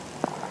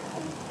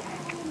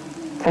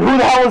 And who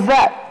the hell is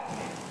that?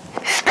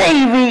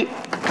 Stevie!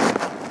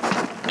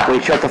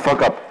 Wait, shut the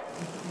fuck up.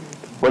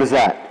 What is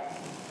that?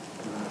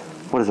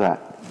 What is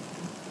that?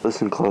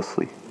 Listen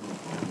closely.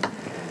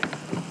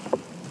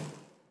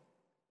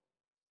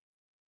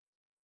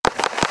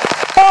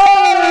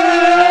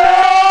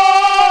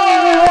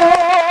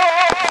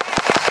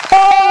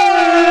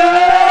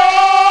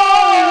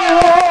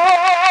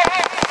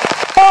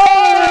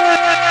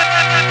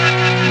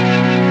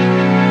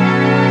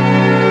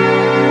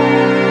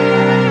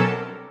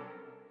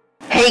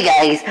 Hey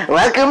guys,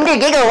 welcome to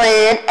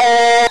Giggleland.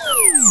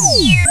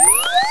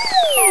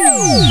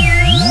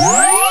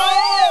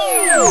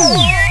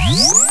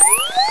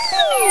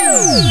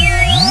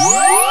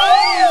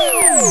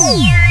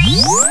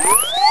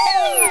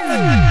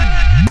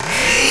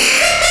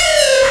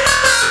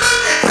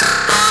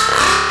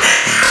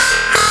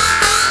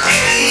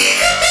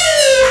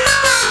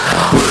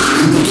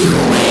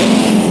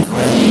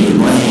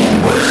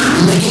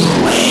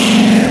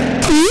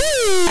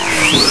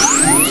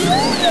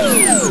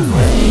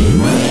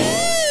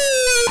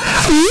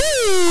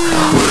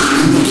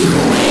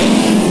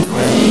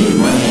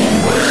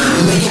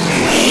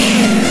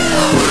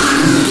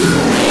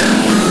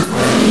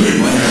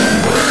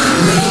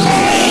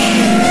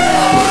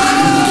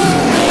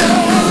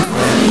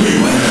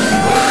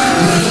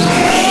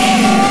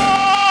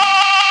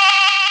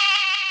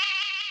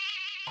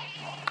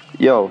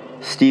 Yo,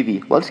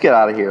 Stevie, let's get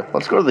out of here.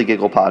 Let's go to the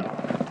Giggle Pod.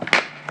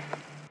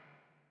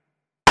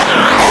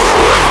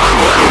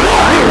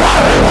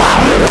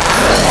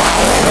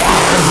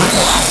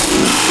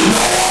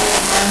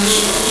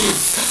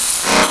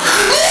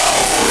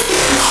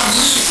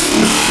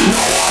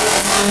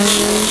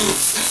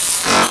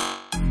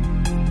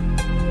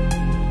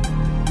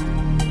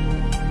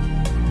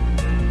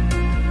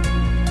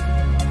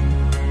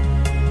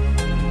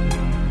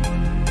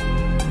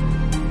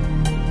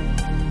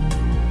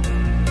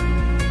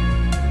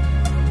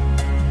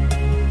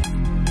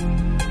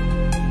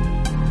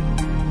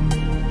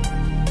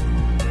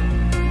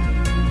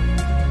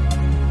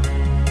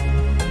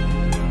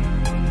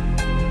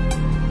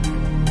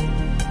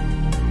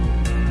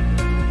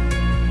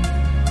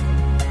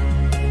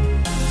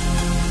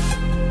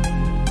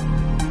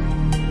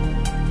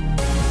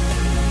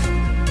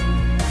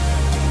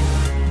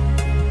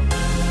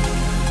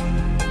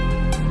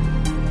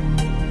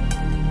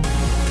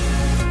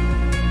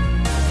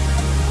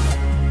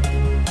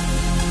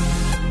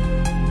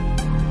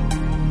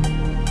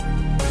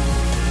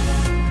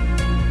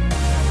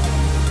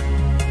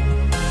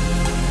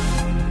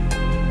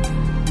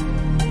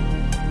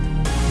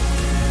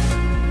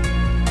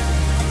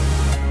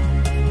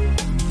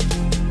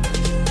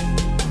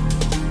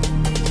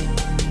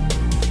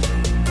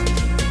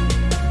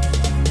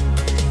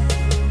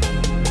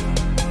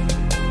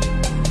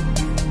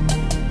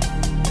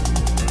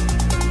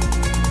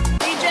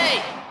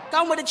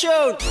 Come with the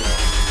tune.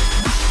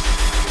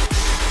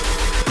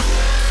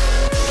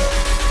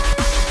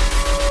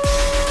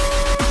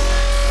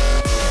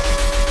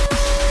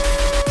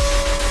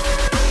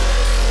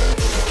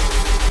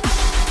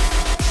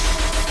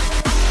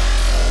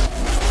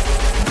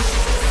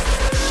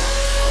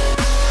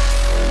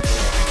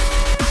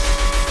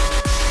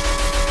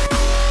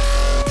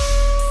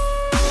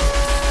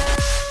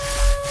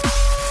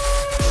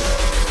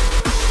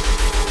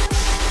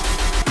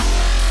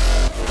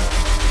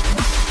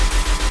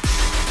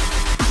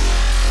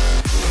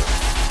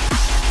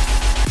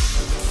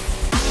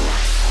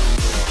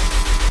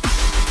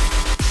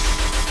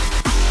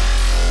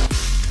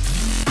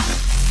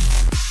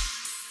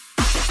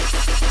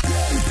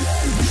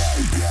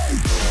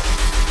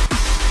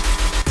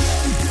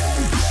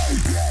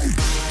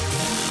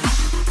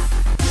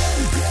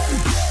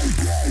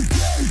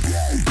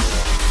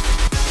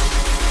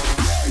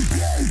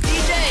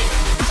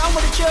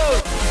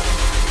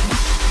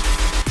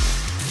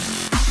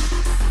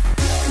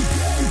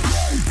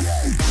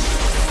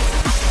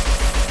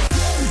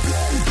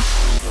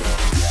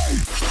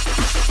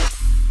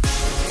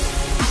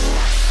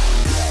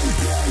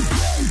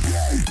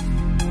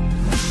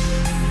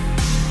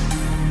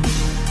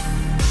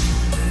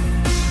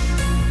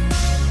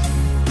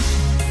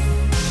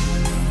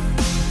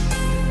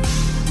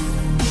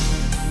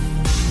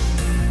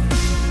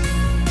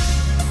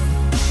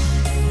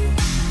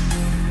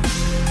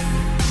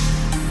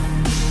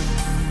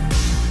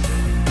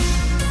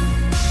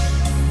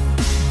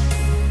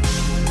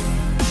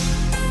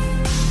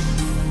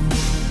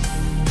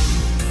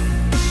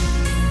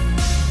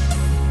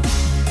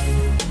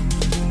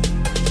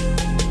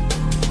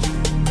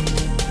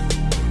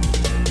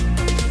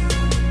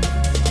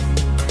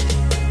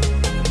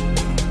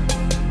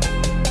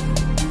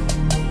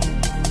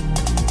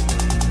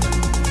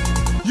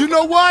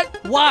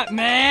 What,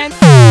 man?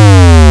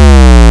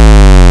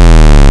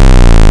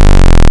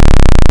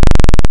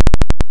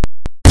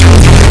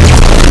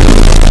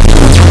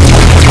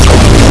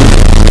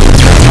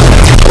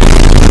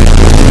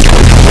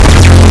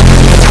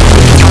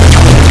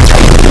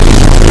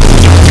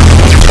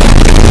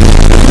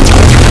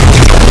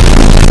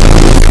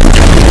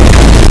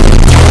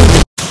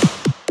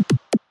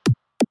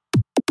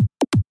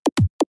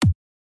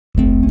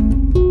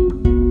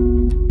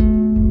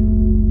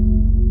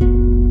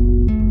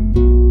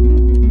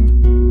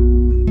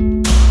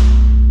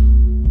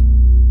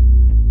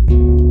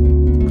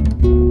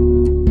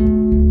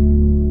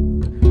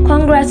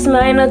 Congrats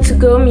Minor to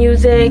Go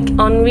Music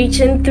on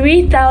reaching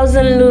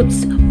 3,000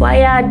 loops.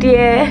 Why are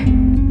dear?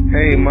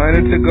 Hey,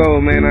 Minor to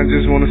Go, man. I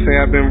just want to say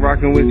I've been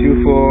rocking with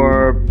you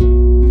for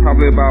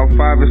probably about 5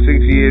 or 6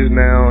 years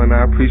now, and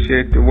I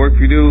appreciate the work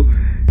you do,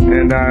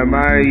 and I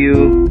admire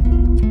you,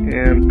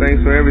 and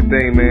thanks for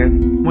everything,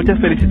 man. Muchas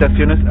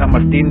felicitaciones a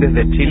Martín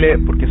desde Chile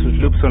porque sus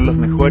loops son los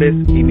mejores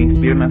y me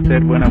inspiran a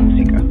hacer buena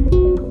música.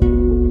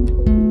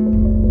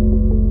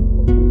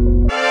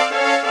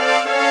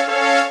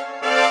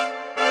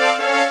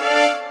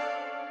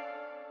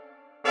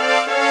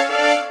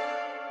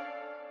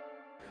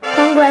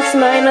 Congrats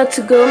Minor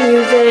to Go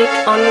Music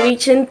on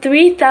reaching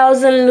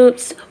 3,000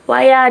 loops.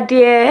 Why are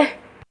dear?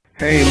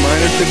 Hey,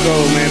 Minor to Go,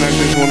 man. I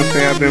just want to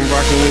say I've been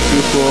rocking with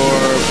you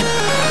for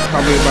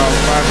probably about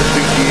 5 or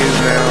 6 years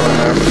now, and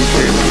I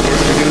appreciate the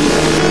work you do,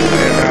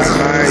 and I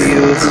admire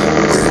you.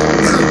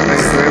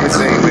 Thanks for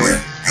everything, man.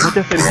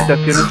 Muchas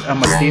felicitaciones a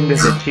Martín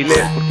desde Chile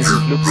porque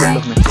sus loops son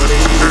los mejores.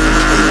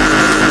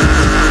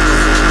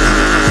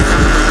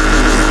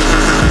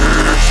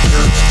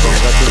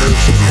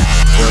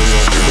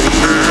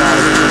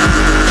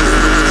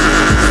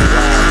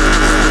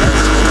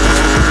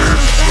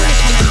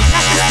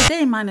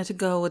 Dig Minor to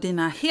Go och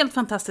dina helt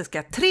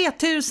fantastiska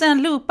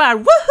 3000 loopar.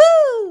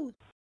 Woohoo!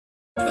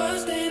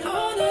 Trust and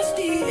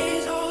honesty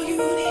is all you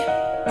need.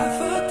 I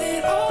thought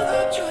that all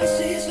the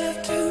choices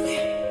left to me.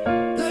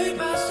 Learn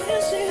my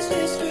senses,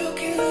 they're still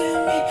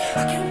killing me.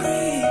 I can't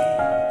breathe.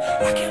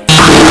 I can't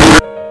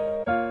breathe.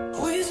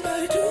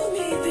 Whisper to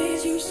me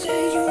things you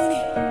say you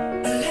need.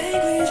 A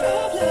language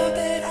of love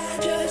that I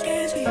just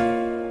can't speak.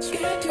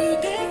 Scared to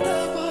death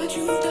of what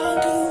you've done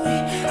to me.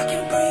 I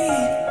can't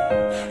breathe.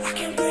 I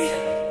can't breathe.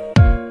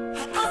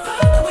 I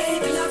found a way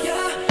to love ya.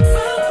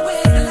 Found a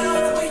way to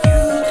love the way you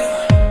do.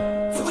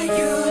 The way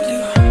you do.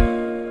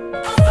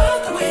 I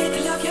found a way to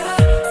love ya.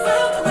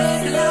 Found a way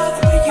to love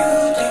the way you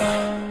do.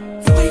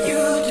 The way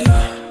you do.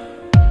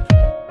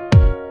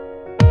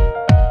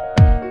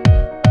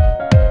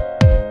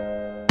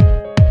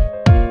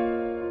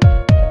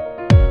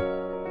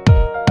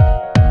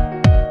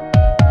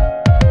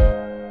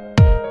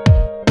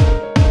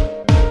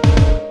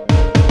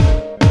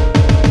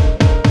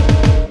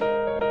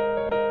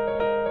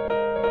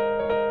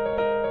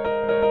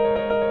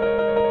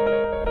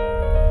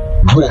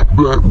 Drop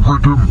that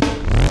rhythm.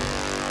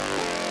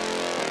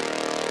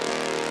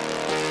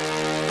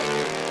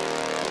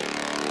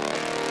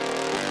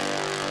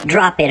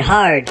 Drop it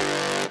hard.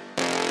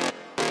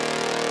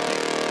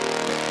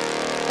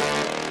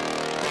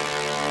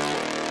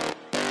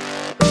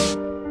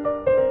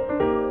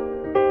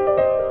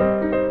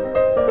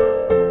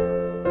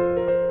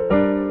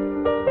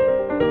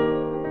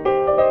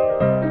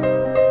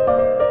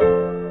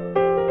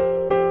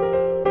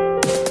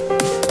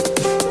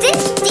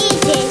 This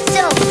DJ's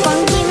so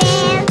funky,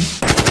 man.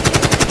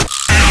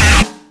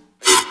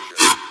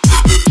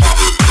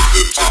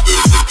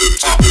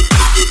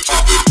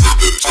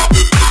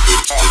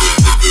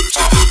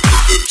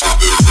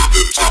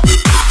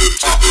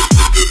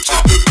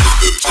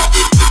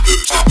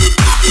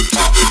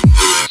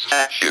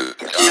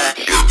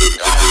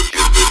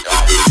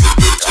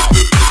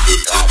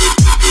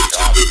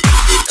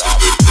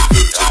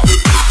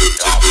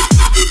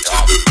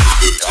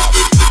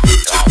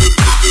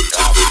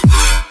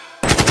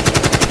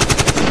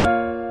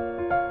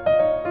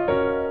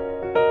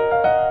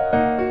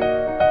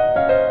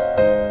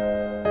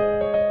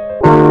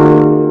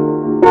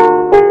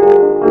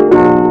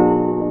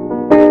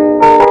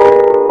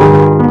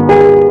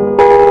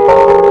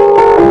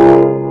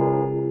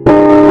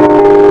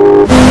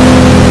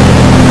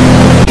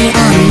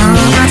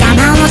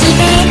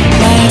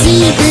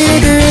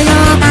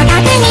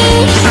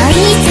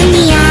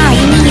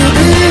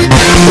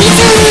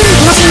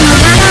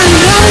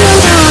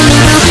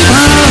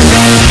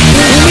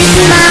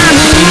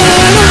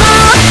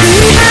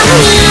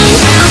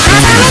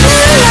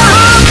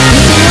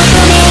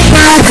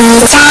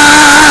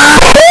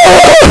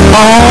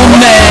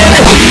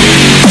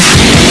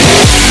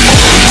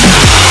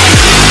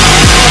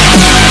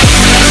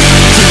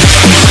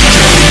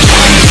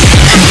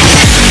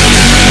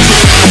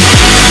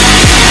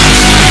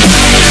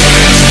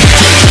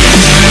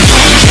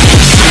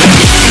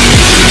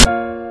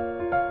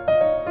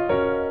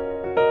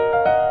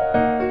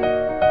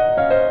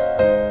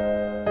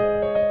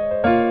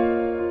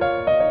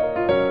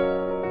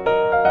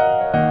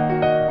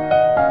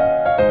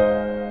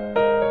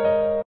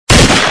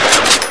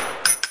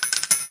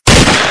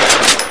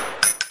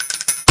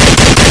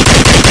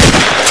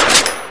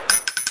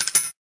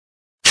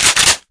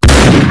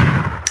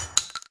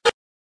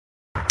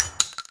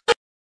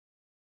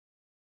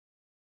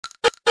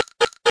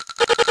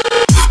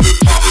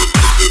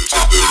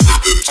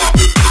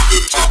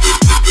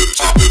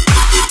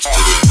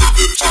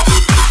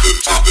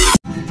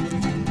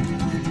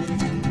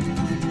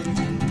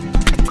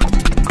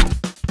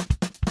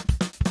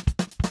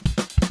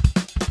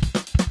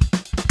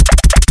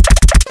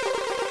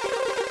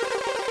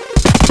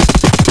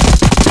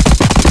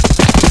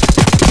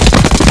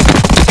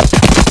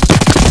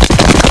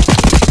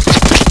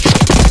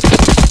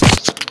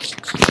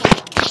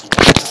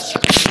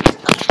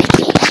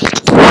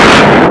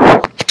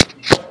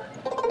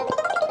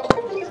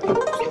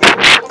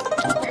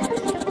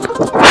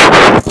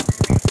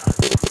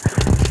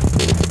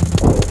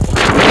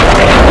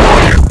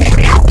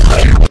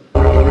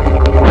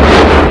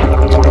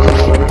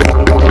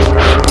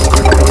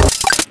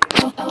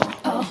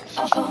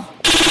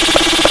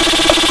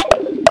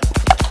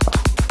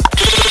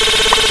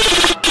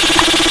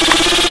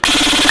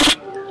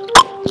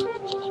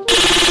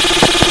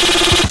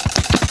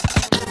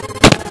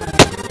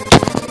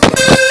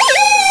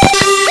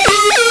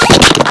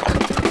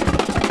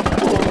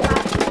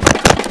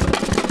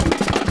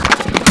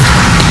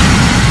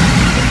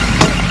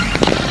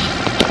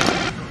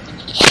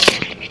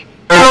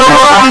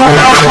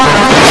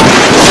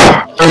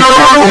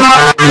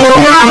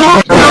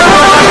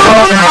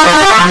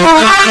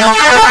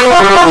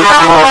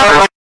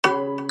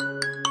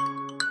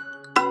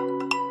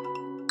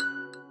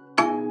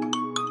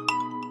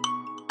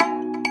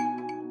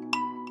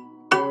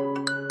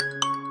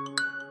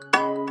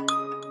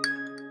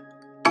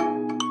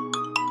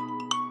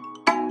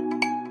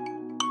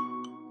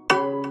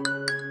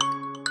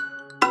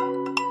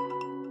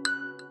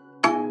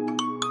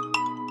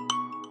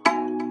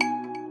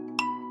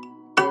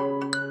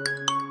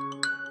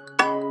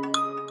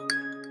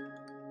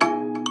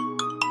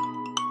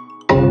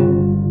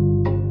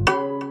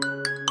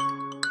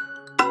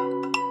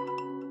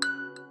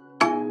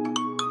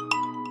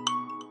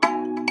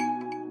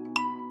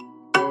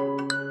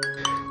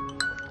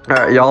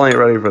 Alright, y'all ain't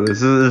ready for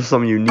this. This is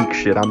some unique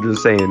shit. I'm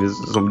just saying, this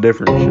is some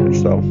different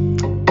shit, so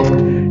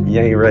you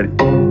ain't ready.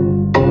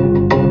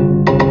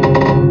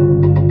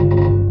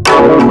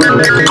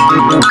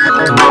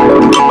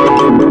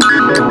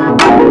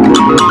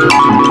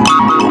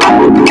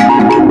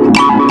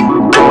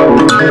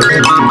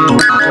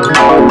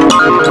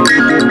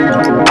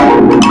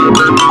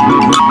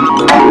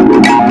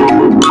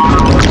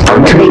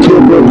 I'm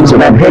taking things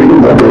and I'm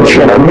hitting them and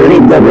shit. I'm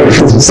hitting them and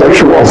it's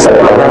sexual assault.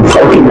 I'm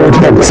fucking their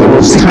kids. And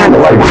it's kind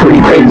of like pretty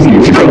crazy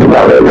if you think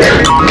about it.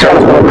 Kind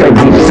of more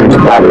crazy if you think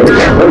about it.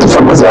 What the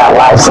fuck was that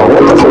live song?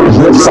 What the fuck is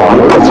this song?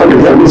 What the fuck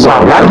is that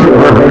song? I've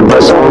never heard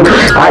that song.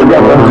 I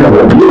never heard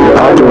of it.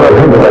 I never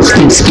heard of that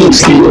skeet.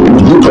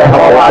 Get the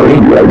hell out of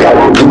here. I got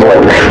it.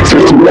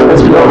 50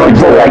 minutes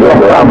before I go.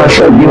 I'm gonna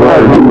show you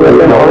how to do it.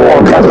 You know,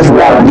 all kinds of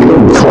rap.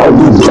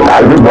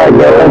 Everybody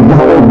there in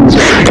homes.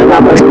 And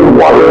I'm gonna drink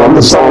water on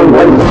the song.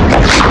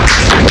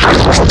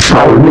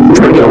 I would be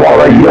drinking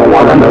water. You don't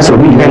want to mess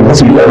with me.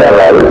 Let's be that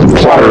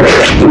plotter.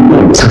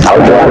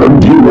 I'll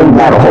drive you in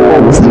that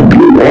hole with the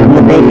blue and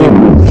the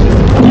name.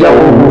 Yo.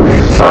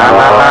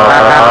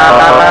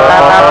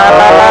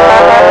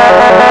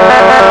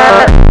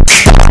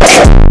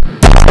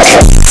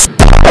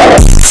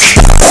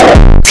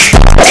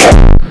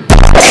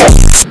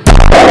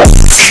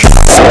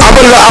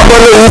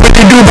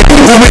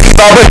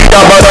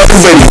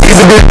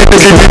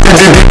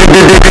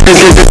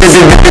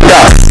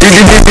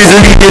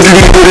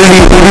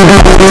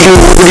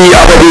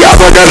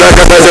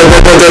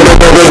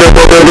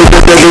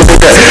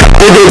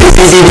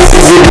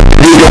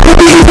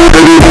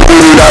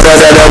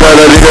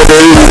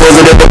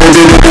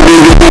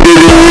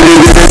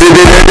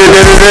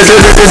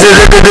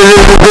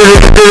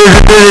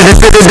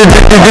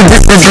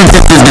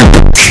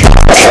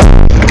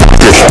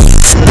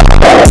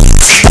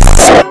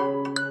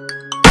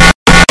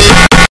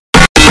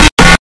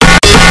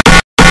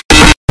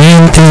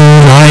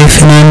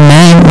 Life and I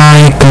made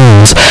my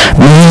goals.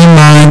 Me,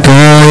 my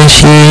girl,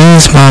 she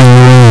is my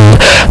world.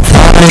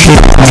 Thought I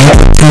hit me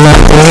till I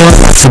wore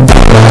the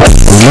dollar.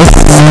 Look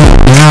at me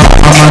now,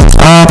 I'm on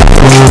top of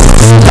the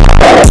world.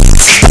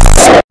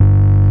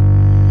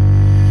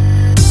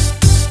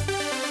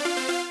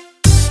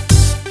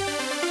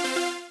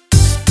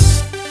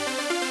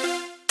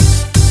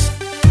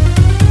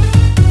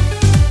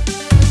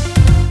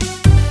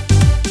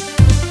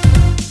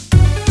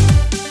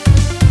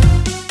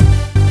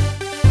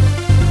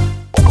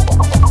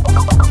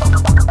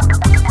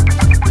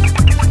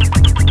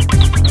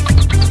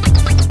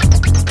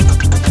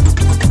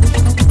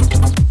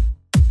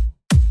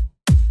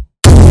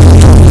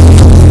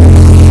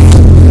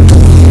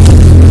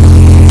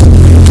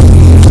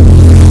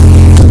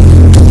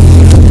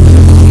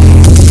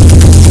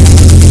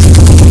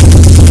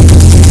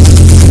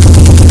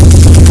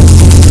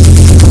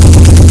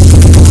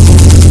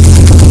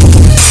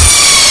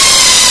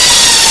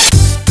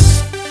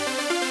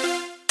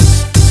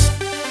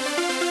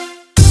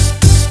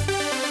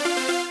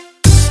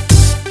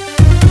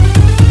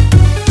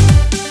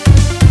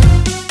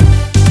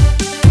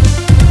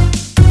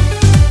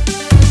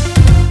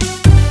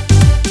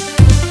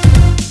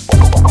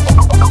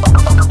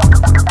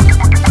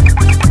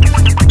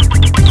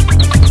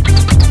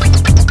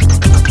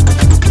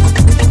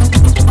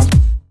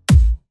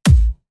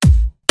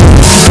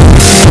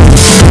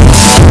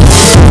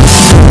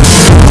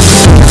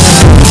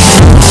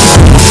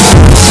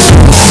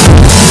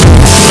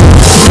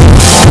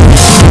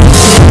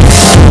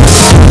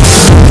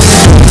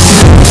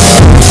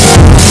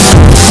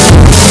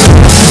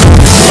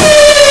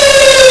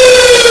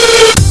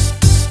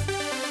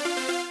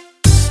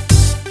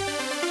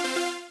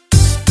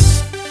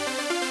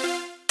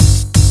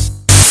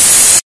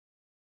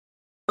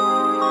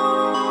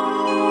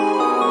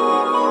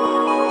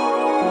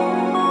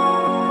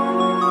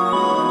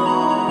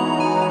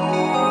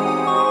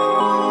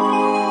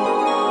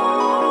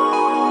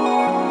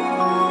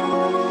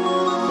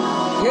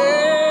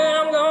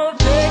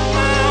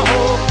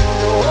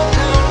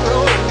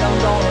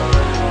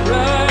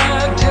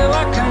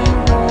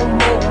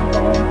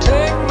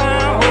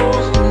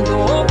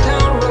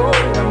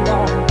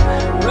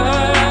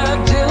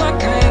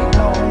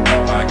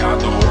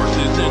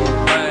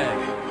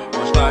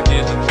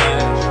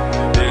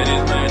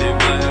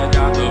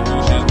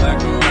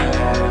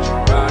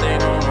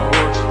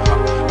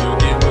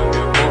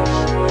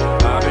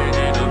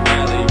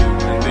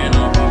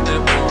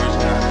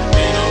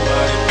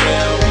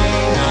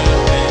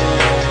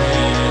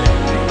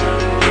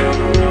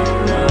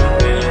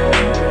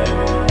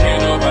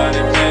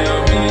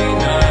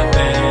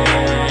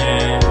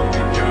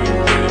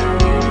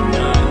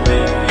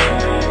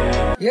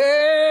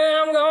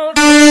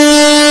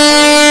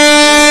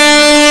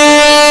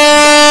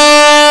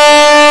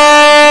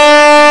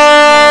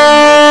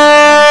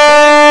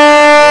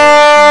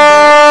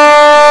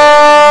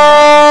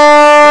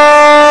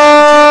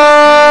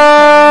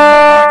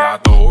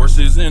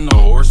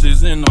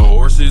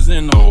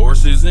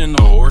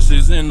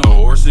 and the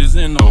horses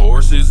and the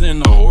horses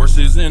and the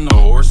horses and the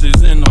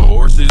horses and the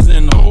horses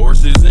and the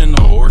horses and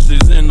the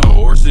horses and the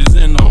horses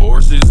and the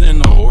horses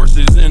and the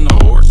horses and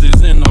the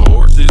horses and the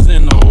horses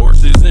and the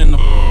horses and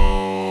the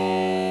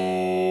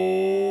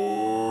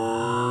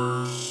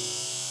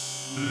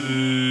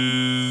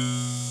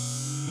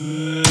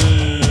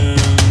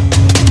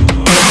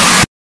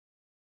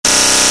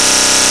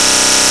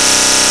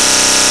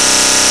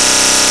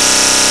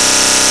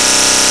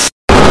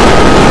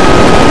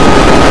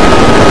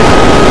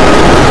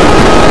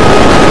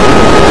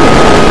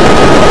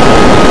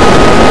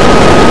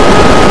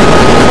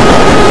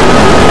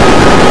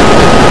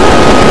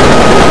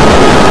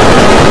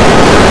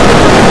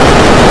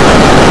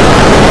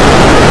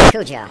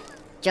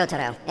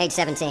Jotaro, age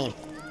 17.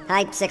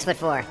 Height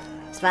 6'4".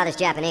 His father's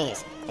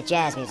Japanese, a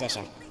jazz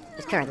musician.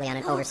 He's currently on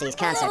an overseas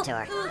concert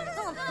tour.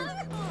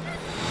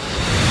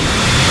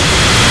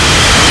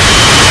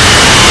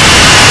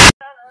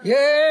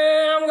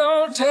 Yeah, I'm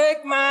gonna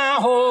take my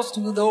horse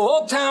to the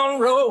old town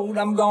road.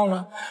 I'm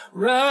gonna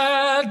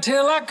ride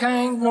till I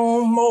can't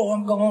no more.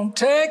 I'm gonna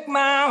take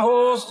my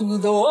horse to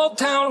the old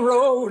town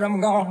road. I'm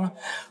gonna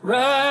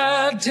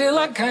ride till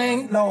I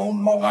can't no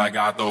more. I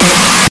got the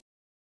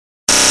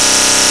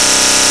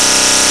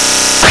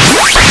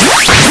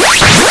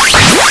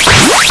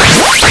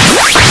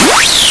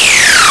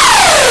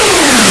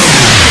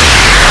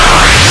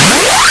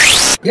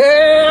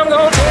Yeah, I'm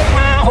gonna take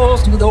my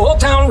horse to the old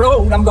town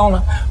road. I'm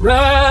gonna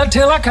ride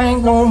till I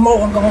can't no more.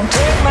 I'm gonna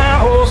take my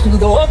horse to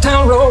the old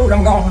town road.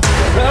 I'm gonna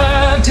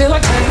ride till I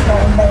can't no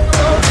more. I'm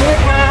gonna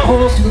take my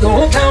horse to the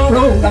old town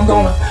road. I'm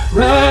gonna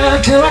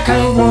ride till I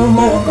can't no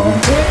more. I'm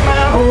gonna take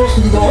my horse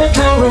to the old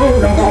town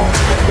road. I'm gonna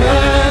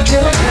ride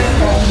till I can't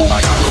no more.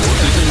 I got the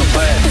horses in the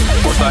flag,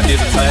 horse like it's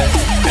a tag.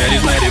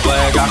 Daddy's mad at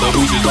black, got the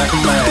bushes like a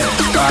mad.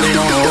 Riding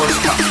on a horse,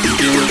 you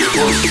get with your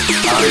horse.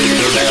 I been in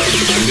the valley,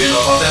 you been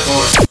off that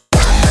horse.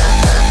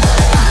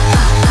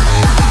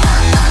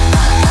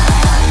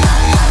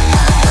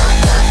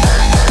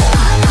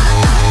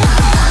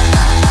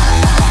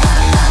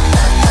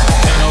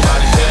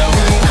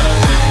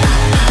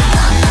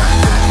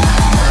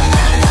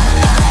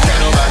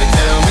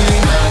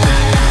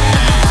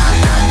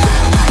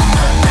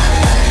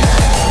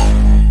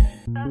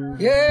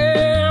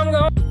 Yeah, I'm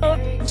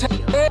gonna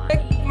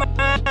take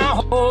my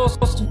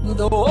horse to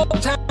the old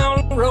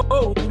town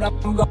road.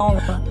 I'm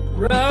gonna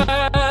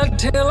ride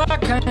till I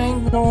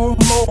can't no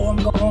more. I'm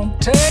gonna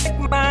take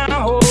my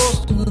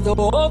horse to the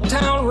old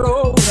town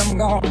road. I'm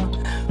gonna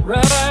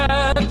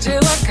ride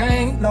till I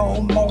can't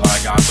no more. I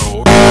got the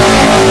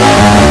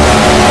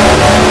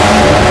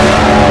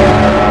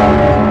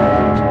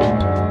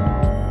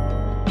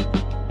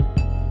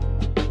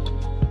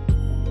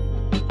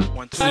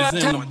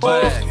horses in the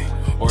bag.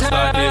 Horse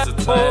like it's a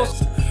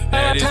test.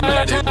 Daddy's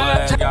mad at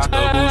black, got the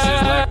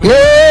bushes like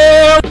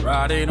yeah.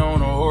 Riding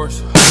on a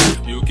horse,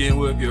 you can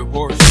whip your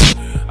Porsche.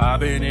 I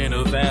been in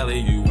the valley,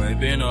 you ain't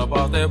been up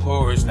off that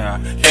porch now.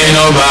 Ain't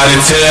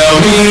nobody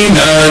tell me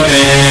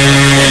nothing.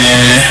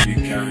 You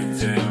can't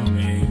tell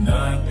me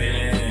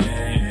nothing.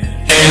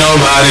 Ain't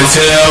nobody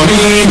tell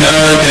me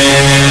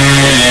nothing.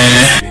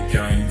 You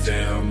can't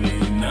tell me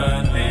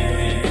nothing.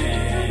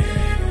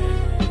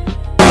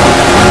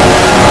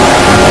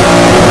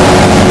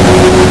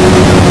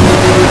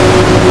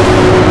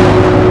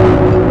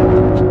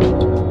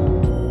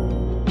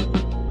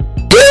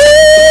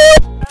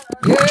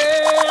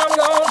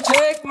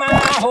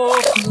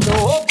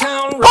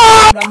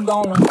 I'm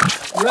gonna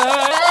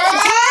ride.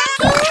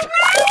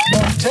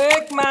 Gonna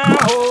take my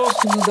horse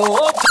to the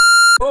old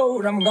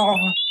road. I'm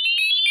gonna.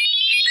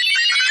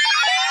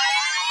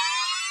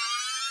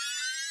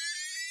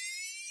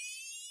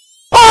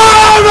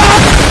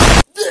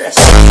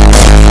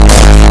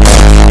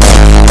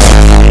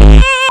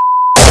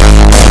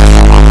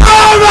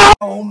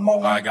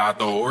 I got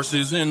the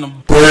horses in the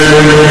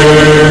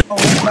bag.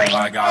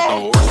 I got the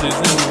horses in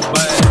the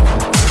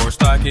bag. Horse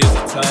like it's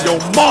a tag. Yo,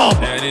 mom!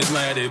 Daddy's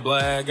mad at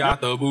black,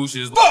 got the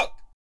bushes. Fuck!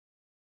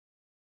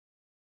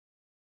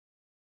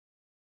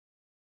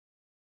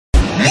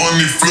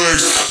 Money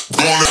flex,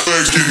 gonna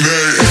flex, get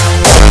mad.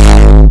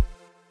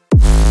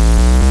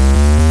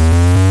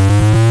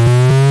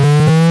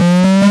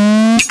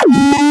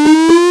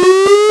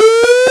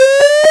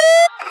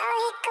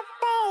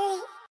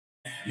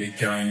 You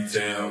can't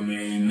tell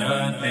me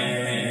nothing.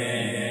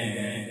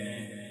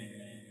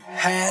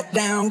 Hat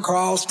down,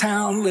 cross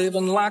town,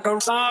 living like a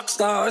rock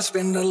star.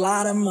 Spend a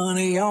lot of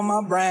money on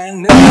my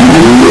brand new.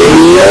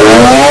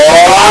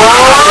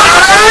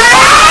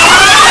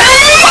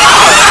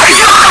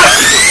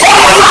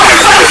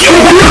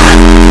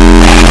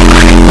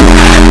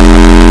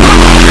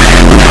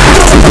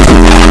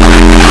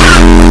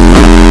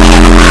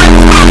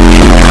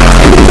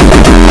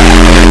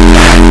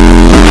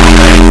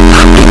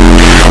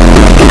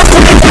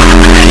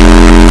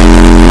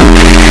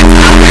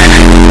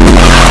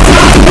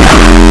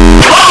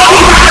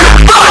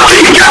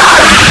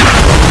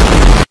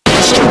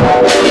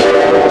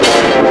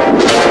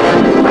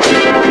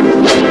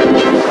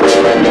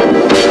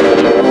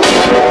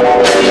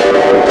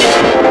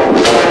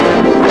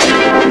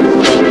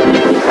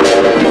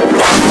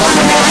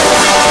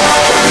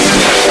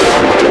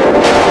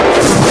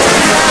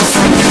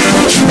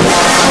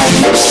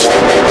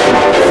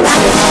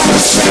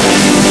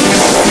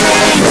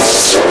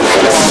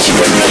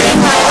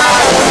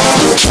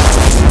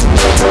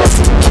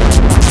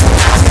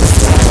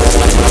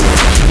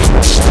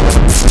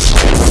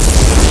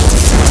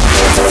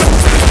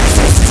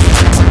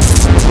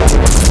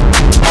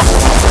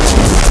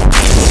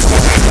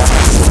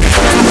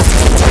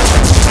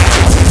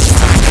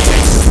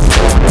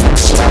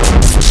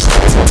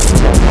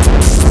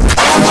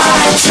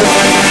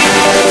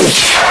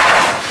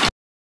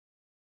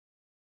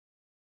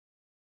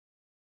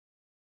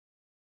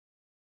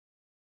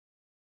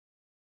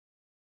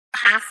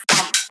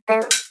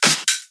 Boof.